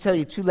 let me tell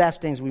you two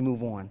last things we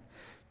move on.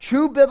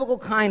 True biblical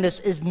kindness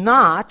is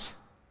not,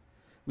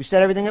 we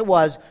said everything it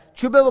was,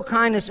 true biblical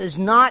kindness is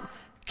not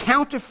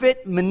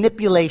counterfeit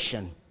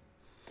manipulation,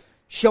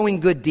 showing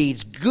good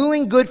deeds,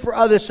 doing good for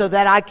others so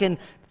that I can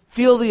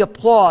feel the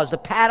applause, the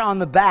pat on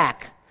the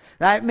back.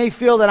 I may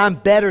feel that I'm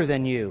better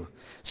than you.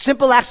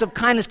 Simple acts of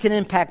kindness can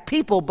impact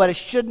people, but it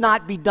should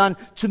not be done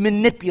to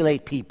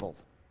manipulate people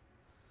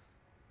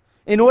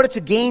in order to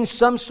gain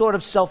some sort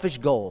of selfish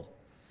goal.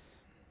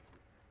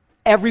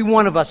 Every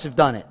one of us have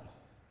done it.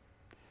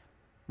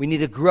 We need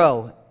to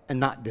grow and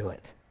not do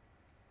it.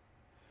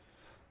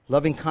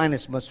 Loving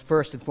kindness must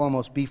first and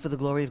foremost be for the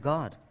glory of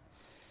God.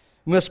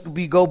 We must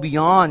go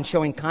beyond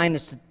showing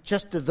kindness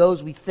just to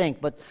those we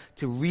think, but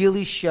to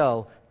really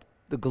show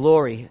the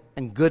glory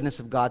and goodness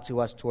of God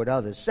to us toward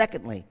others.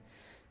 Secondly,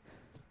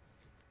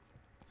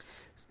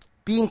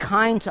 being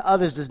kind to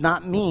others does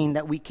not mean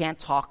that we can't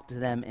talk to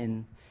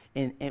them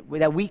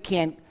that we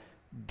can't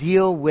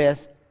deal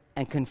with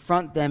and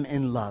confront them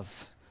in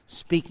love,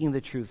 speaking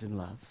the truth in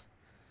love.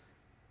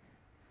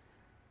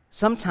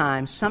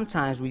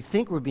 Sometimes we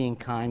think we're being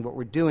kind. What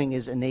we're doing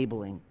is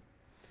enabling.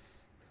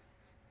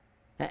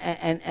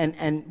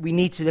 And we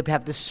need to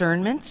have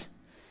discernment.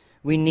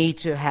 We need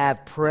to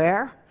have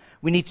prayer.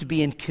 We need to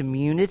be in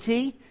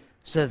community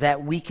so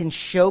that we can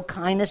show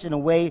kindness in a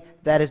way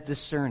that is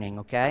discerning,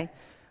 okay?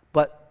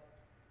 But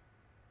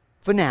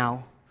for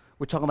now,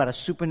 we're talking about a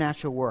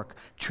supernatural work,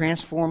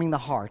 transforming the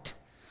heart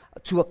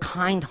to a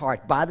kind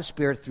heart by the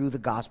Spirit through the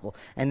gospel.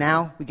 And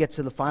now we get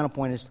to the final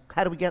point is,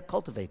 how do we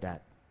cultivate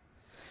that?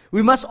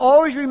 We must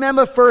always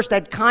remember first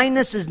that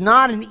kindness is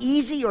not an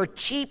easy or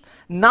cheap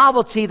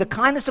novelty. The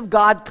kindness of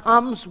God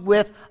comes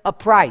with a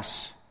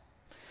price.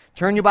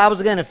 Turn your Bibles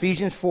again,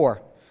 Ephesians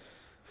 4.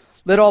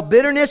 Let all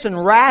bitterness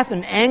and wrath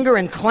and anger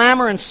and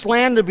clamor and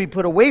slander be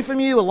put away from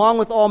you, along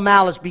with all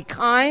malice. Be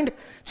kind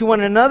to one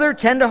another,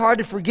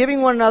 tenderhearted,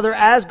 forgiving one another,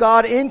 as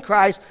God in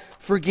Christ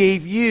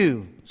forgave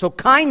you. So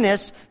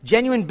kindness,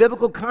 genuine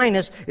biblical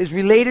kindness, is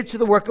related to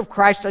the work of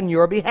Christ on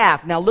your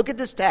behalf. Now look at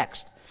this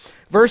text.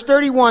 Verse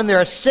 31, there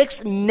are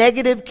 6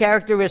 negative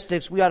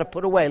characteristics we ought to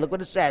put away. Look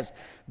what it says.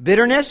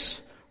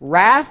 Bitterness,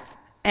 wrath,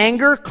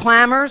 anger,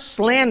 clamor,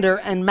 slander,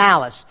 and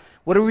malice.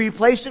 What do we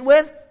replace it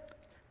with?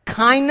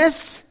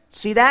 Kindness.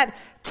 See that?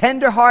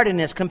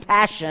 Tenderheartedness,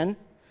 compassion.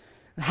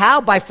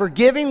 How? By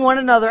forgiving one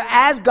another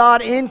as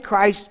God in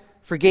Christ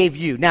forgave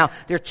you. Now,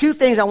 there are 2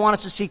 things I want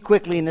us to see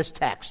quickly in this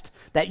text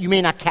that you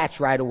may not catch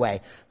right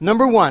away.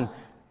 Number 1,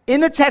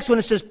 in the text when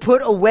it says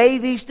put away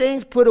these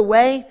things, put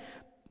away,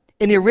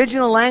 in the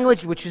original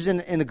language, which is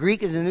in the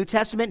Greek in the New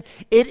Testament,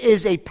 it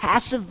is a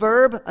passive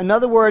verb. In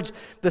other words,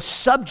 the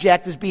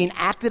subject is being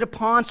acted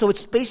upon. So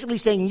it's basically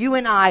saying you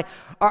and I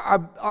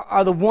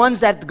are the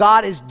ones that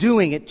God is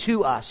doing it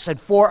to us and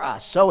for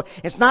us. So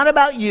it's not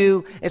about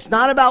you. It's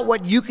not about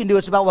what you can do.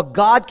 It's about what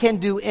God can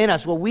do in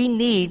us. What we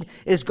need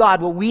is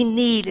God. What we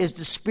need is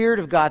the Spirit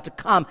of God to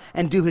come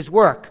and do His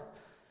work.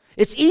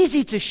 It's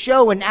easy to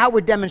show an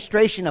outward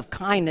demonstration of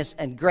kindness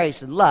and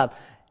grace and love.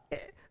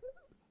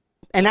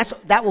 And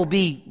that will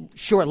be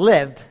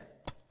short-lived,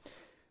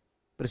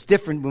 but it's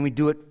different when we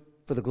do it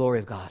for the glory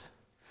of God.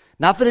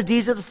 Not for the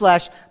deeds of the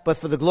flesh, but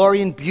for the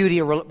glory and beauty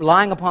of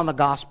relying upon the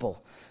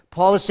gospel.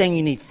 Paul is saying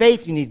you need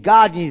faith, you need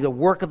God, you need the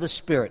work of the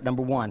Spirit,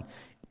 number 1.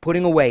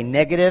 Putting away,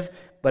 negative,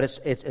 but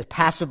it's a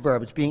passive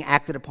verb. It's being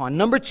acted upon.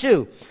 Number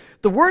 2,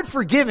 the word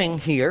forgiving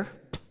here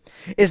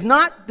is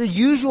not the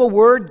usual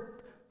word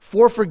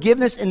for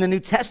forgiveness in the New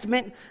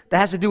Testament that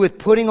has to do with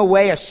putting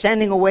away or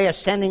sending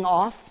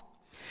off.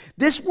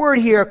 This word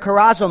here,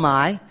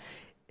 charizomai,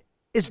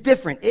 is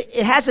different.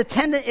 It has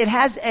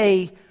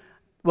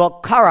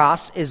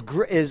charos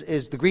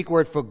is the Greek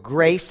word for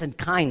grace and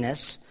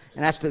kindness,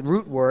 and that's the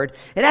root word.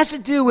 It has to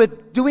do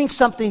with doing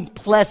something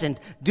pleasant,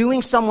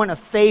 doing someone a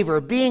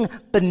favor, being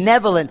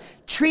benevolent,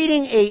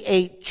 treating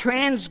a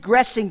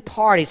transgressing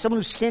party, someone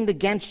who sinned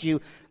against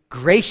you,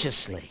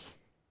 graciously.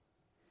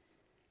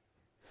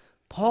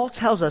 Paul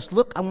tells us,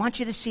 look, I want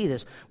you to see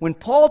this. When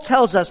Paul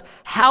tells us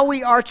how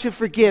we are to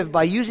forgive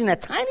by using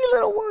that tiny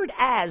little word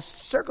as,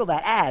 circle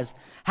that as,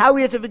 how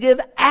we are to forgive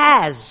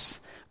as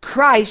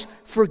Christ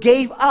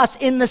forgave us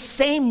in the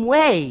same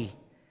way.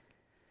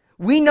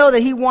 We know that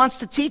He wants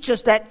to teach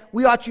us that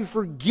we ought to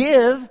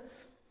forgive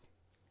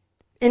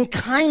in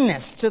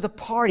kindness to the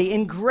party,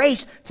 in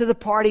grace to the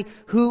party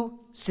who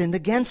sinned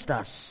against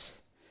us.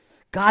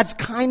 God's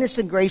kindness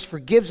and grace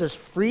forgives us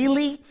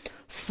freely,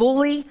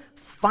 fully,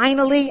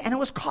 finally, and it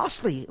was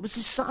costly. It was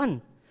his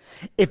Son.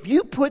 If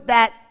you put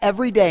that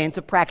every day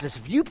into practice,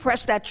 if you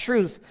press that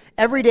truth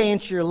every day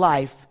into your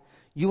life,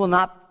 you will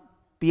not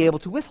be able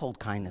to withhold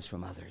kindness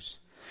from others.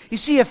 You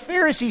see, a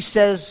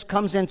Pharisee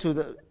comes into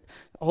the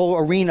whole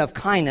arena of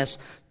kindness.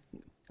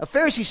 A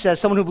Pharisee says,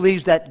 someone who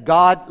believes that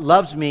God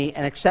loves me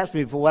and accepts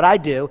me for what I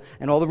do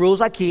and all the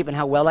rules I keep and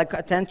how well I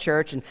attend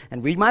church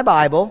and read my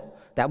Bible,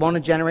 that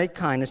won't generate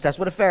kindness. That's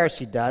what a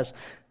Pharisee does.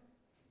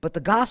 But the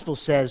gospel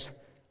says,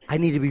 I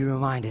need to be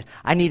reminded.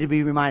 I need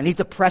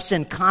to press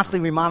in,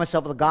 constantly remind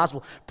myself of the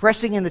gospel,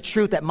 pressing in the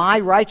truth that my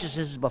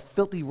righteousness is but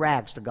filthy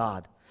rags to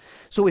God.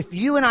 So if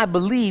you and I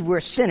believe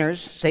we're sinners,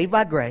 saved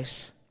by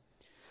grace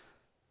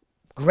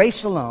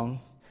alone,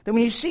 then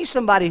when you see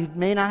somebody who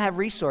may not have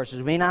resources,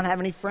 may not have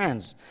any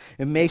friends,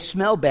 it may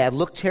smell bad,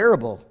 look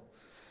terrible,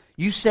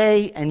 you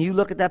say and you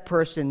look at that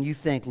person, you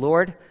think,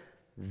 Lord,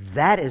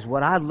 that is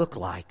what I look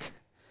like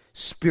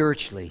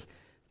spiritually.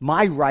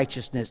 My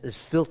righteousness is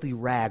filthy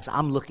rags.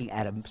 I'm looking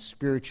at a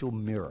spiritual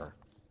mirror.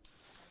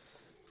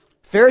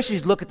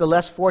 Pharisees look at the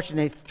less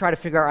fortunate, they try to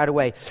figure out a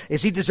way.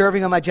 Is he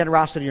deserving of my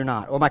generosity or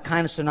not, or my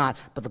kindness or not?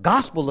 But the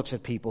gospel looks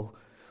at people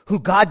who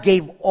God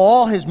gave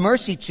all his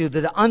mercy to,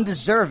 that are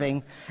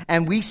undeserving,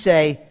 and we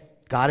say,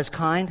 God is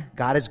kind,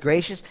 God is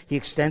gracious, he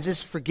extends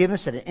his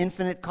forgiveness at an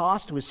infinite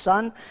cost to his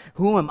Son.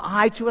 Who am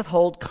I to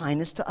withhold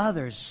kindness to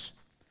others?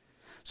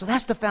 So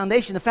that's the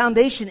foundation. The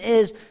foundation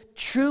is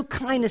true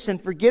kindness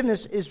and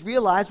forgiveness is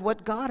realize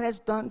what God has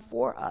done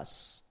for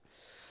us.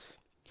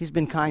 He's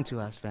been kind to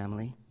us,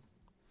 family.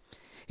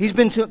 He's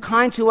been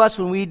kind to us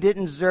when we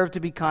didn't deserve to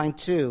be kind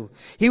to.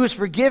 He was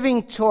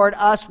forgiving toward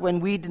us when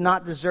we did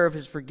not deserve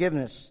his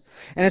forgiveness.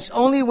 And it's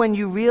only when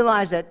you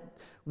realize that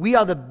we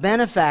are the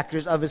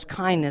benefactors of his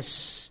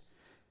kindness,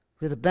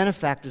 we're the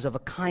benefactors of a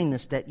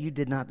kindness that you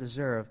did not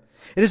deserve.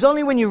 It is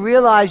only when you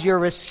realize you're a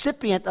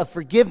recipient of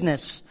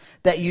forgiveness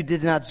that you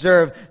did not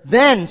deserve.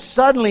 Then,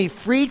 suddenly,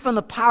 freed from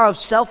the power of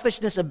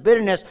selfishness and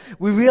bitterness,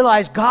 we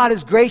realize God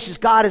is gracious,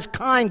 God is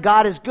kind,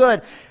 God is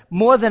good,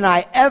 more than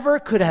I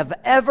could have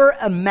ever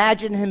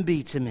imagined him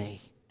be to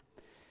me.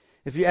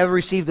 If you ever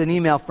received an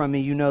email from me,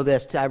 you know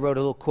this. I wrote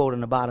a little quote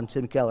on the bottom,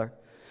 Tim Keller.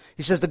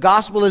 He says, the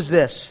gospel is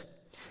this: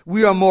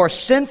 we are more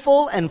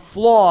sinful and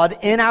flawed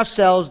in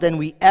ourselves than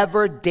we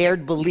ever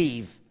dared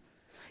believe.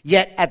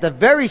 Yet at the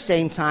very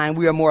same time,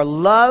 we are more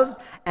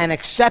loved and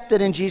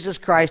accepted in Jesus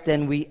Christ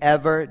than we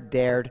ever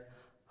dared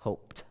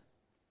hoped.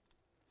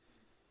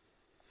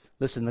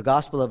 Listen, the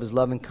gospel of his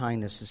love and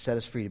kindness has set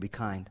us free to be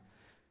kind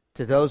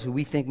to those who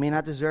we think may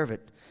not deserve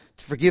it,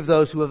 to forgive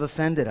those who have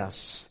offended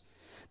us.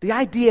 The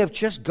idea of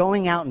just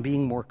going out and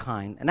being more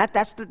kind, and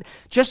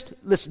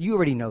listen, you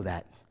already know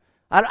that.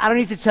 I don't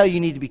need to tell you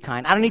need to be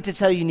kind. I don't need to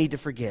tell you need to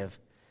forgive.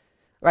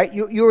 Right?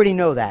 You already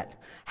know that.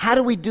 How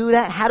do we do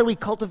that? How do we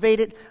cultivate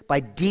it?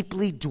 By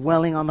deeply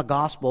dwelling on the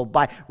gospel,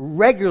 by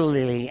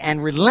regularly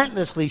and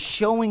relentlessly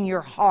showing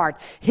your heart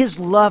his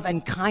love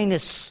and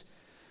kindness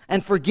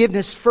and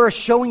forgiveness first,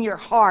 showing your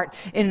heart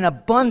in an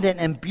abundant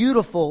and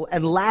beautiful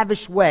and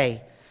lavish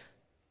way,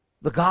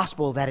 the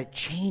gospel, that it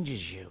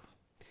changes you.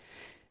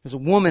 There's a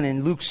woman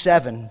in Luke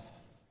 7,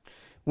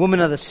 woman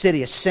of the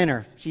city, a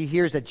sinner. She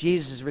hears that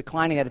Jesus is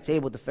reclining at a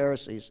table with the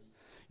Pharisees.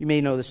 You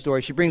may know the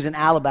story. She brings an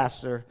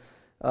alabaster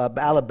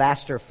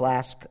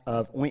flask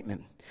of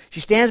ointment. She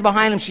stands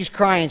behind him, she's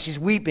crying, she's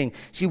weeping.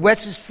 She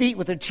wets his feet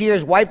with her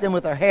tears, wipes them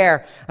with her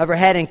hair of her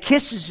head, and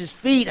kisses his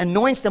feet,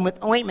 anoints them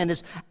with ointment,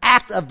 this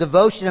act of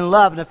devotion and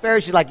love. And the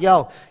Pharisee's like,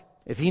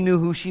 if he knew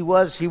who she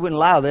was, he wouldn't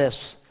allow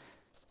this.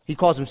 He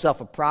calls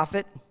himself a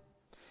prophet.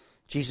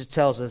 Jesus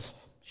tells a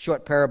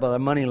short parable of a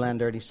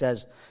moneylender, and he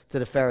says to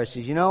the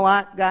Pharisees, you know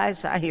what,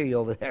 guys, I hear you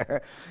over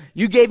there.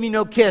 You gave me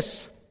no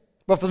kiss,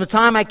 but from the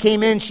time I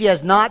came in, she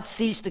has not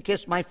ceased to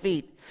kiss my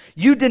feet.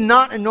 You did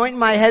not anoint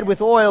my head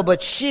with oil,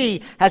 but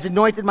she has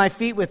anointed my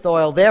feet with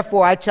oil.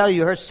 Therefore, I tell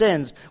you, her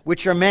sins,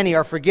 which are many,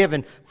 are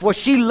forgiven. For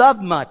she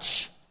loved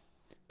much,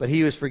 but he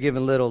who is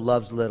forgiven little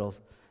loves little.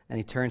 And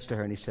he turns to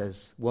her and he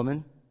says,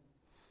 woman,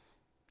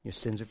 your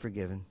sins are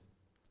forgiven.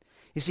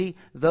 You see,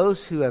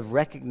 those who have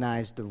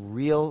recognized the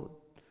real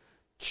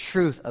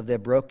truth of their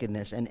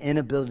brokenness and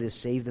inability to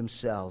save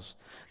themselves,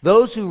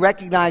 those who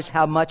recognize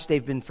how much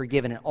they've been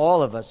forgiven, and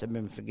all of us have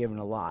been forgiven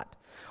a lot,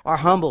 are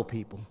humble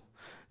people.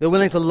 They're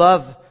willing to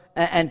love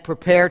and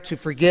prepare to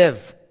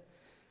forgive.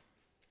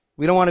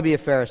 We don't want to be a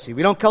Pharisee.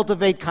 We don't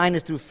cultivate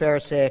kindness through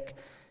Pharisaic.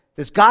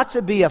 There's got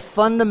to be a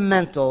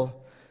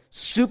fundamental,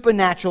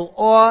 supernatural,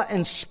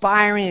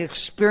 awe-inspiring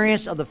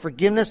experience of the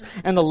forgiveness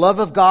and the love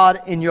of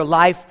God in your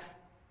life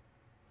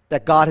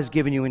that God has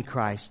given you in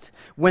Christ.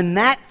 When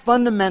that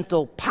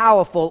fundamental,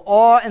 powerful,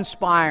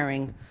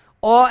 awe-inspiring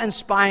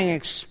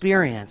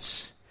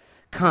experience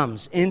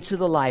comes into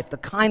the life, the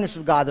kindness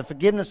of God, the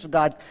forgiveness of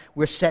God,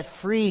 we're set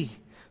free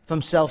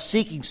from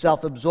self-seeking,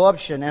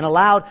 self-absorption, and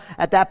allowed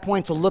at that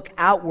point to look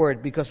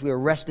outward because we are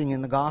resting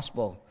in the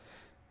gospel.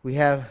 We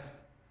have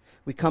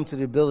we come to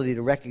the ability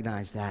to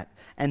recognize that.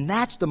 And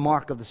that's the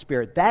mark of the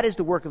Spirit. That is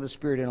the work of the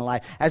Spirit in our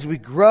life. As we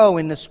grow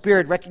in the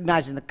Spirit,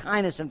 recognizing the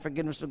kindness and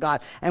forgiveness of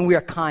God, and we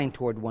are kind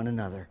toward one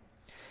another.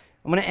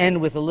 I'm going to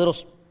end with a little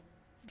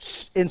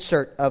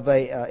insert of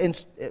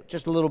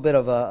just a little bit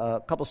of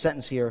a couple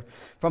sentences here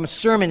from a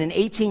sermon in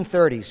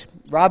 1830s.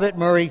 Robert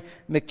Murray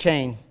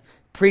McCheyne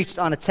preached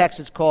on a text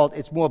that's called,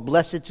 "It's more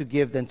blessed to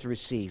give than to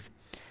receive."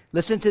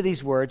 Listen to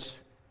these words.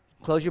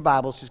 Close your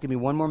Bibles. Just give me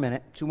 1 more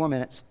minute, 2 more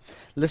minutes.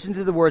 Listen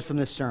to the words from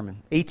this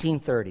sermon,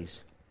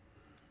 1830s.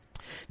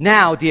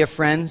 Now, dear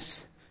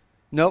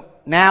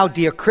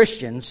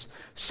Christians,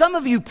 some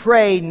of you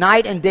pray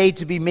night and day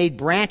to be made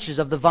branches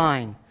of the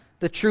vine,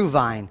 the true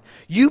vine.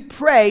 You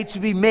pray to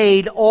be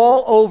made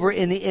all over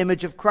in the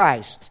image of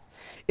Christ.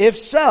 If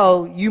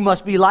so, you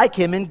must be like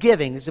him in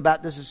giving. This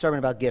is a sermon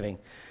about giving.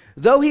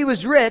 Though he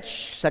was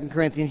rich, 2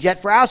 Corinthians,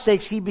 yet for our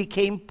sakes he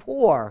became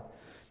poor.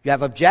 You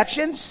have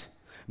objections?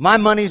 My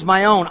money's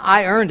my own.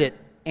 I earned it.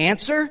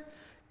 Answer?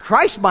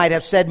 Christ might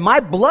have said, my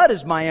blood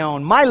is my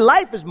own. My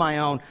life is my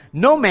own.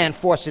 No man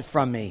forced it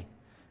from me.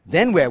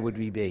 Then where would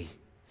we be?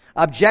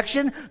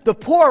 Objection? The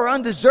poor are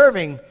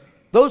undeserving.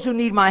 Those who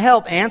need my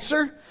help.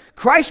 Answer?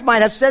 Christ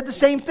might have said the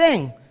same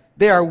thing.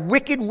 They are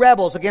wicked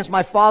rebels against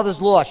my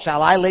Father's law.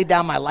 Shall I lay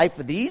down my life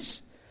for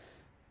these?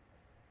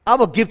 I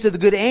will give to the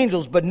good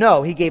angels, but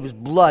no, he gave his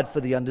blood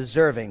for the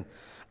undeserving.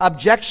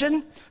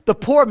 Objection? The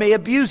poor may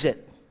abuse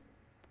it.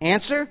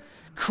 Answer?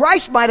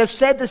 Christ might have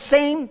said the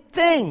same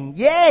thing.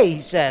 Yea,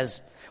 he says,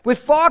 with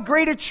far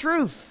greater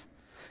truth.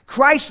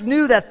 Christ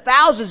knew that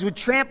thousands would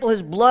trample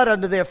his blood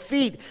under their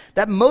feet,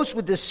 that most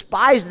would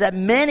despise it, that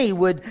many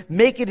would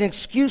make it an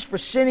excuse for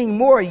sinning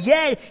more.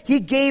 Yet he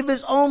gave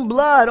his own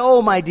blood.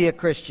 Oh, my dear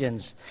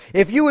Christians,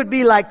 if you would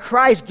be like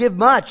Christ, give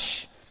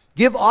much,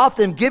 give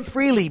often, give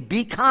freely,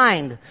 be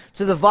kind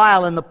to the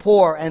vile and the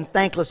poor and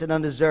thankless and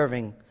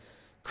undeserving.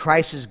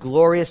 Christ is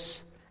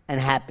glorious and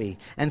happy,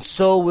 and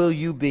so will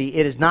you be.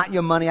 It is not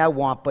your money I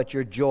want, but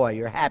your joy,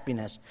 your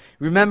happiness.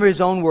 Remember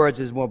his own words,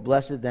 is more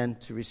blessed than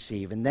to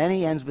receive. And then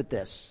he ends with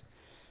this,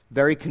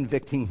 very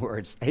convicting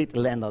words. I hate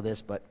to end on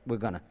this, but we're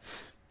going to.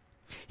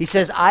 He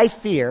says, I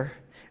fear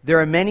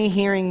there are many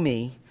hearing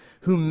me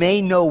who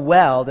may know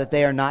well that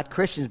they are not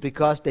Christians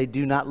because they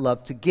do not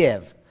love to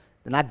give.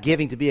 They're not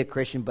giving to be a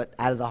Christian, but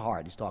out of the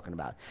heart he's talking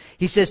about.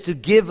 He says to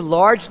give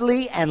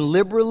largely and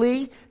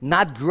liberally,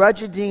 not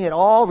grudgingly at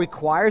all,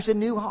 requires a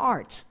new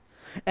heart.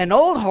 An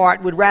old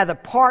heart would rather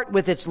part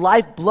with its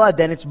lifeblood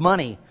than its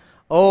money.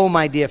 Oh,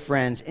 my dear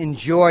friends,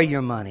 enjoy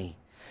your money.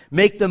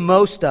 Make the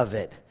most of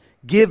it.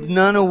 Give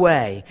none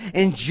away.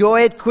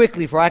 Enjoy it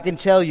quickly, for I can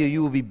tell you,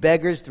 you will be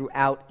beggars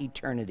throughout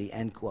eternity.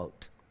 End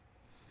quote.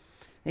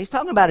 And he's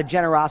talking about a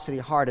generosity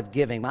heart of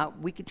giving. Well,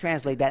 we could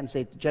translate that and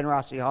say the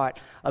generosity heart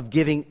of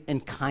giving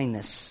and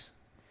kindness.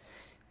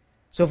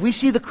 So if we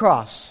see the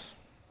cross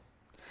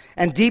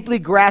and deeply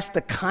grasp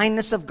the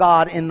kindness of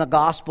God in the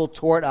gospel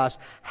toward us,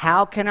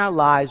 how can our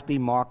lives be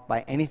marked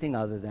by anything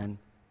other than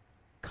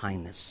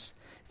kindness?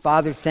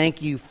 Father,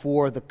 thank you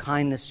for the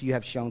kindness you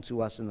have shown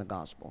to us in the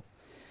gospel.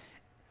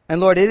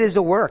 And Lord, it is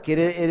a work. It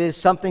is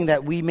something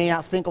that we may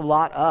not think a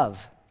lot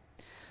of.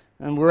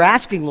 And we're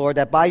asking, Lord,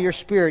 that by your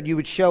Spirit you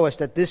would show us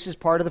that this is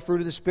part of the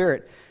fruit of the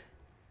Spirit.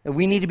 That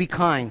we need to be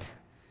kind.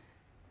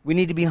 We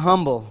need to be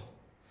humble.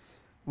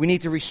 We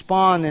need to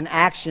respond in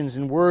actions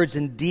and words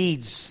and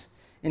deeds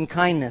in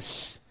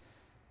kindness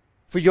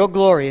for your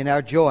glory and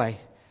our joy.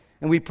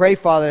 And we pray,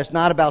 Father, it's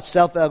not about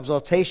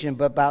self-exaltation,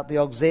 but about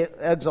the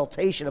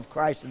exaltation of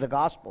Christ and the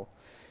gospel.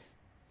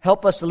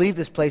 Help us to leave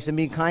this place and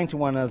be kind to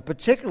one another,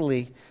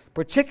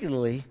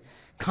 particularly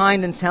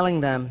kind in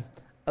telling them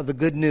of the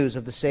good news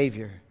of the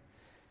Savior,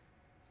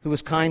 who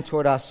was kind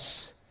toward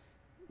us,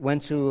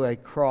 went to a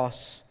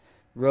cross,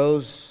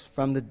 rose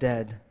from the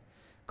dead,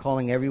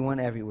 calling everyone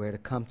everywhere to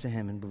come to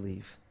him and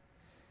believe.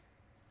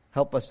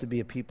 Help us to be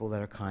a people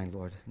that are kind,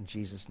 Lord, in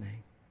Jesus'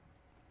 name.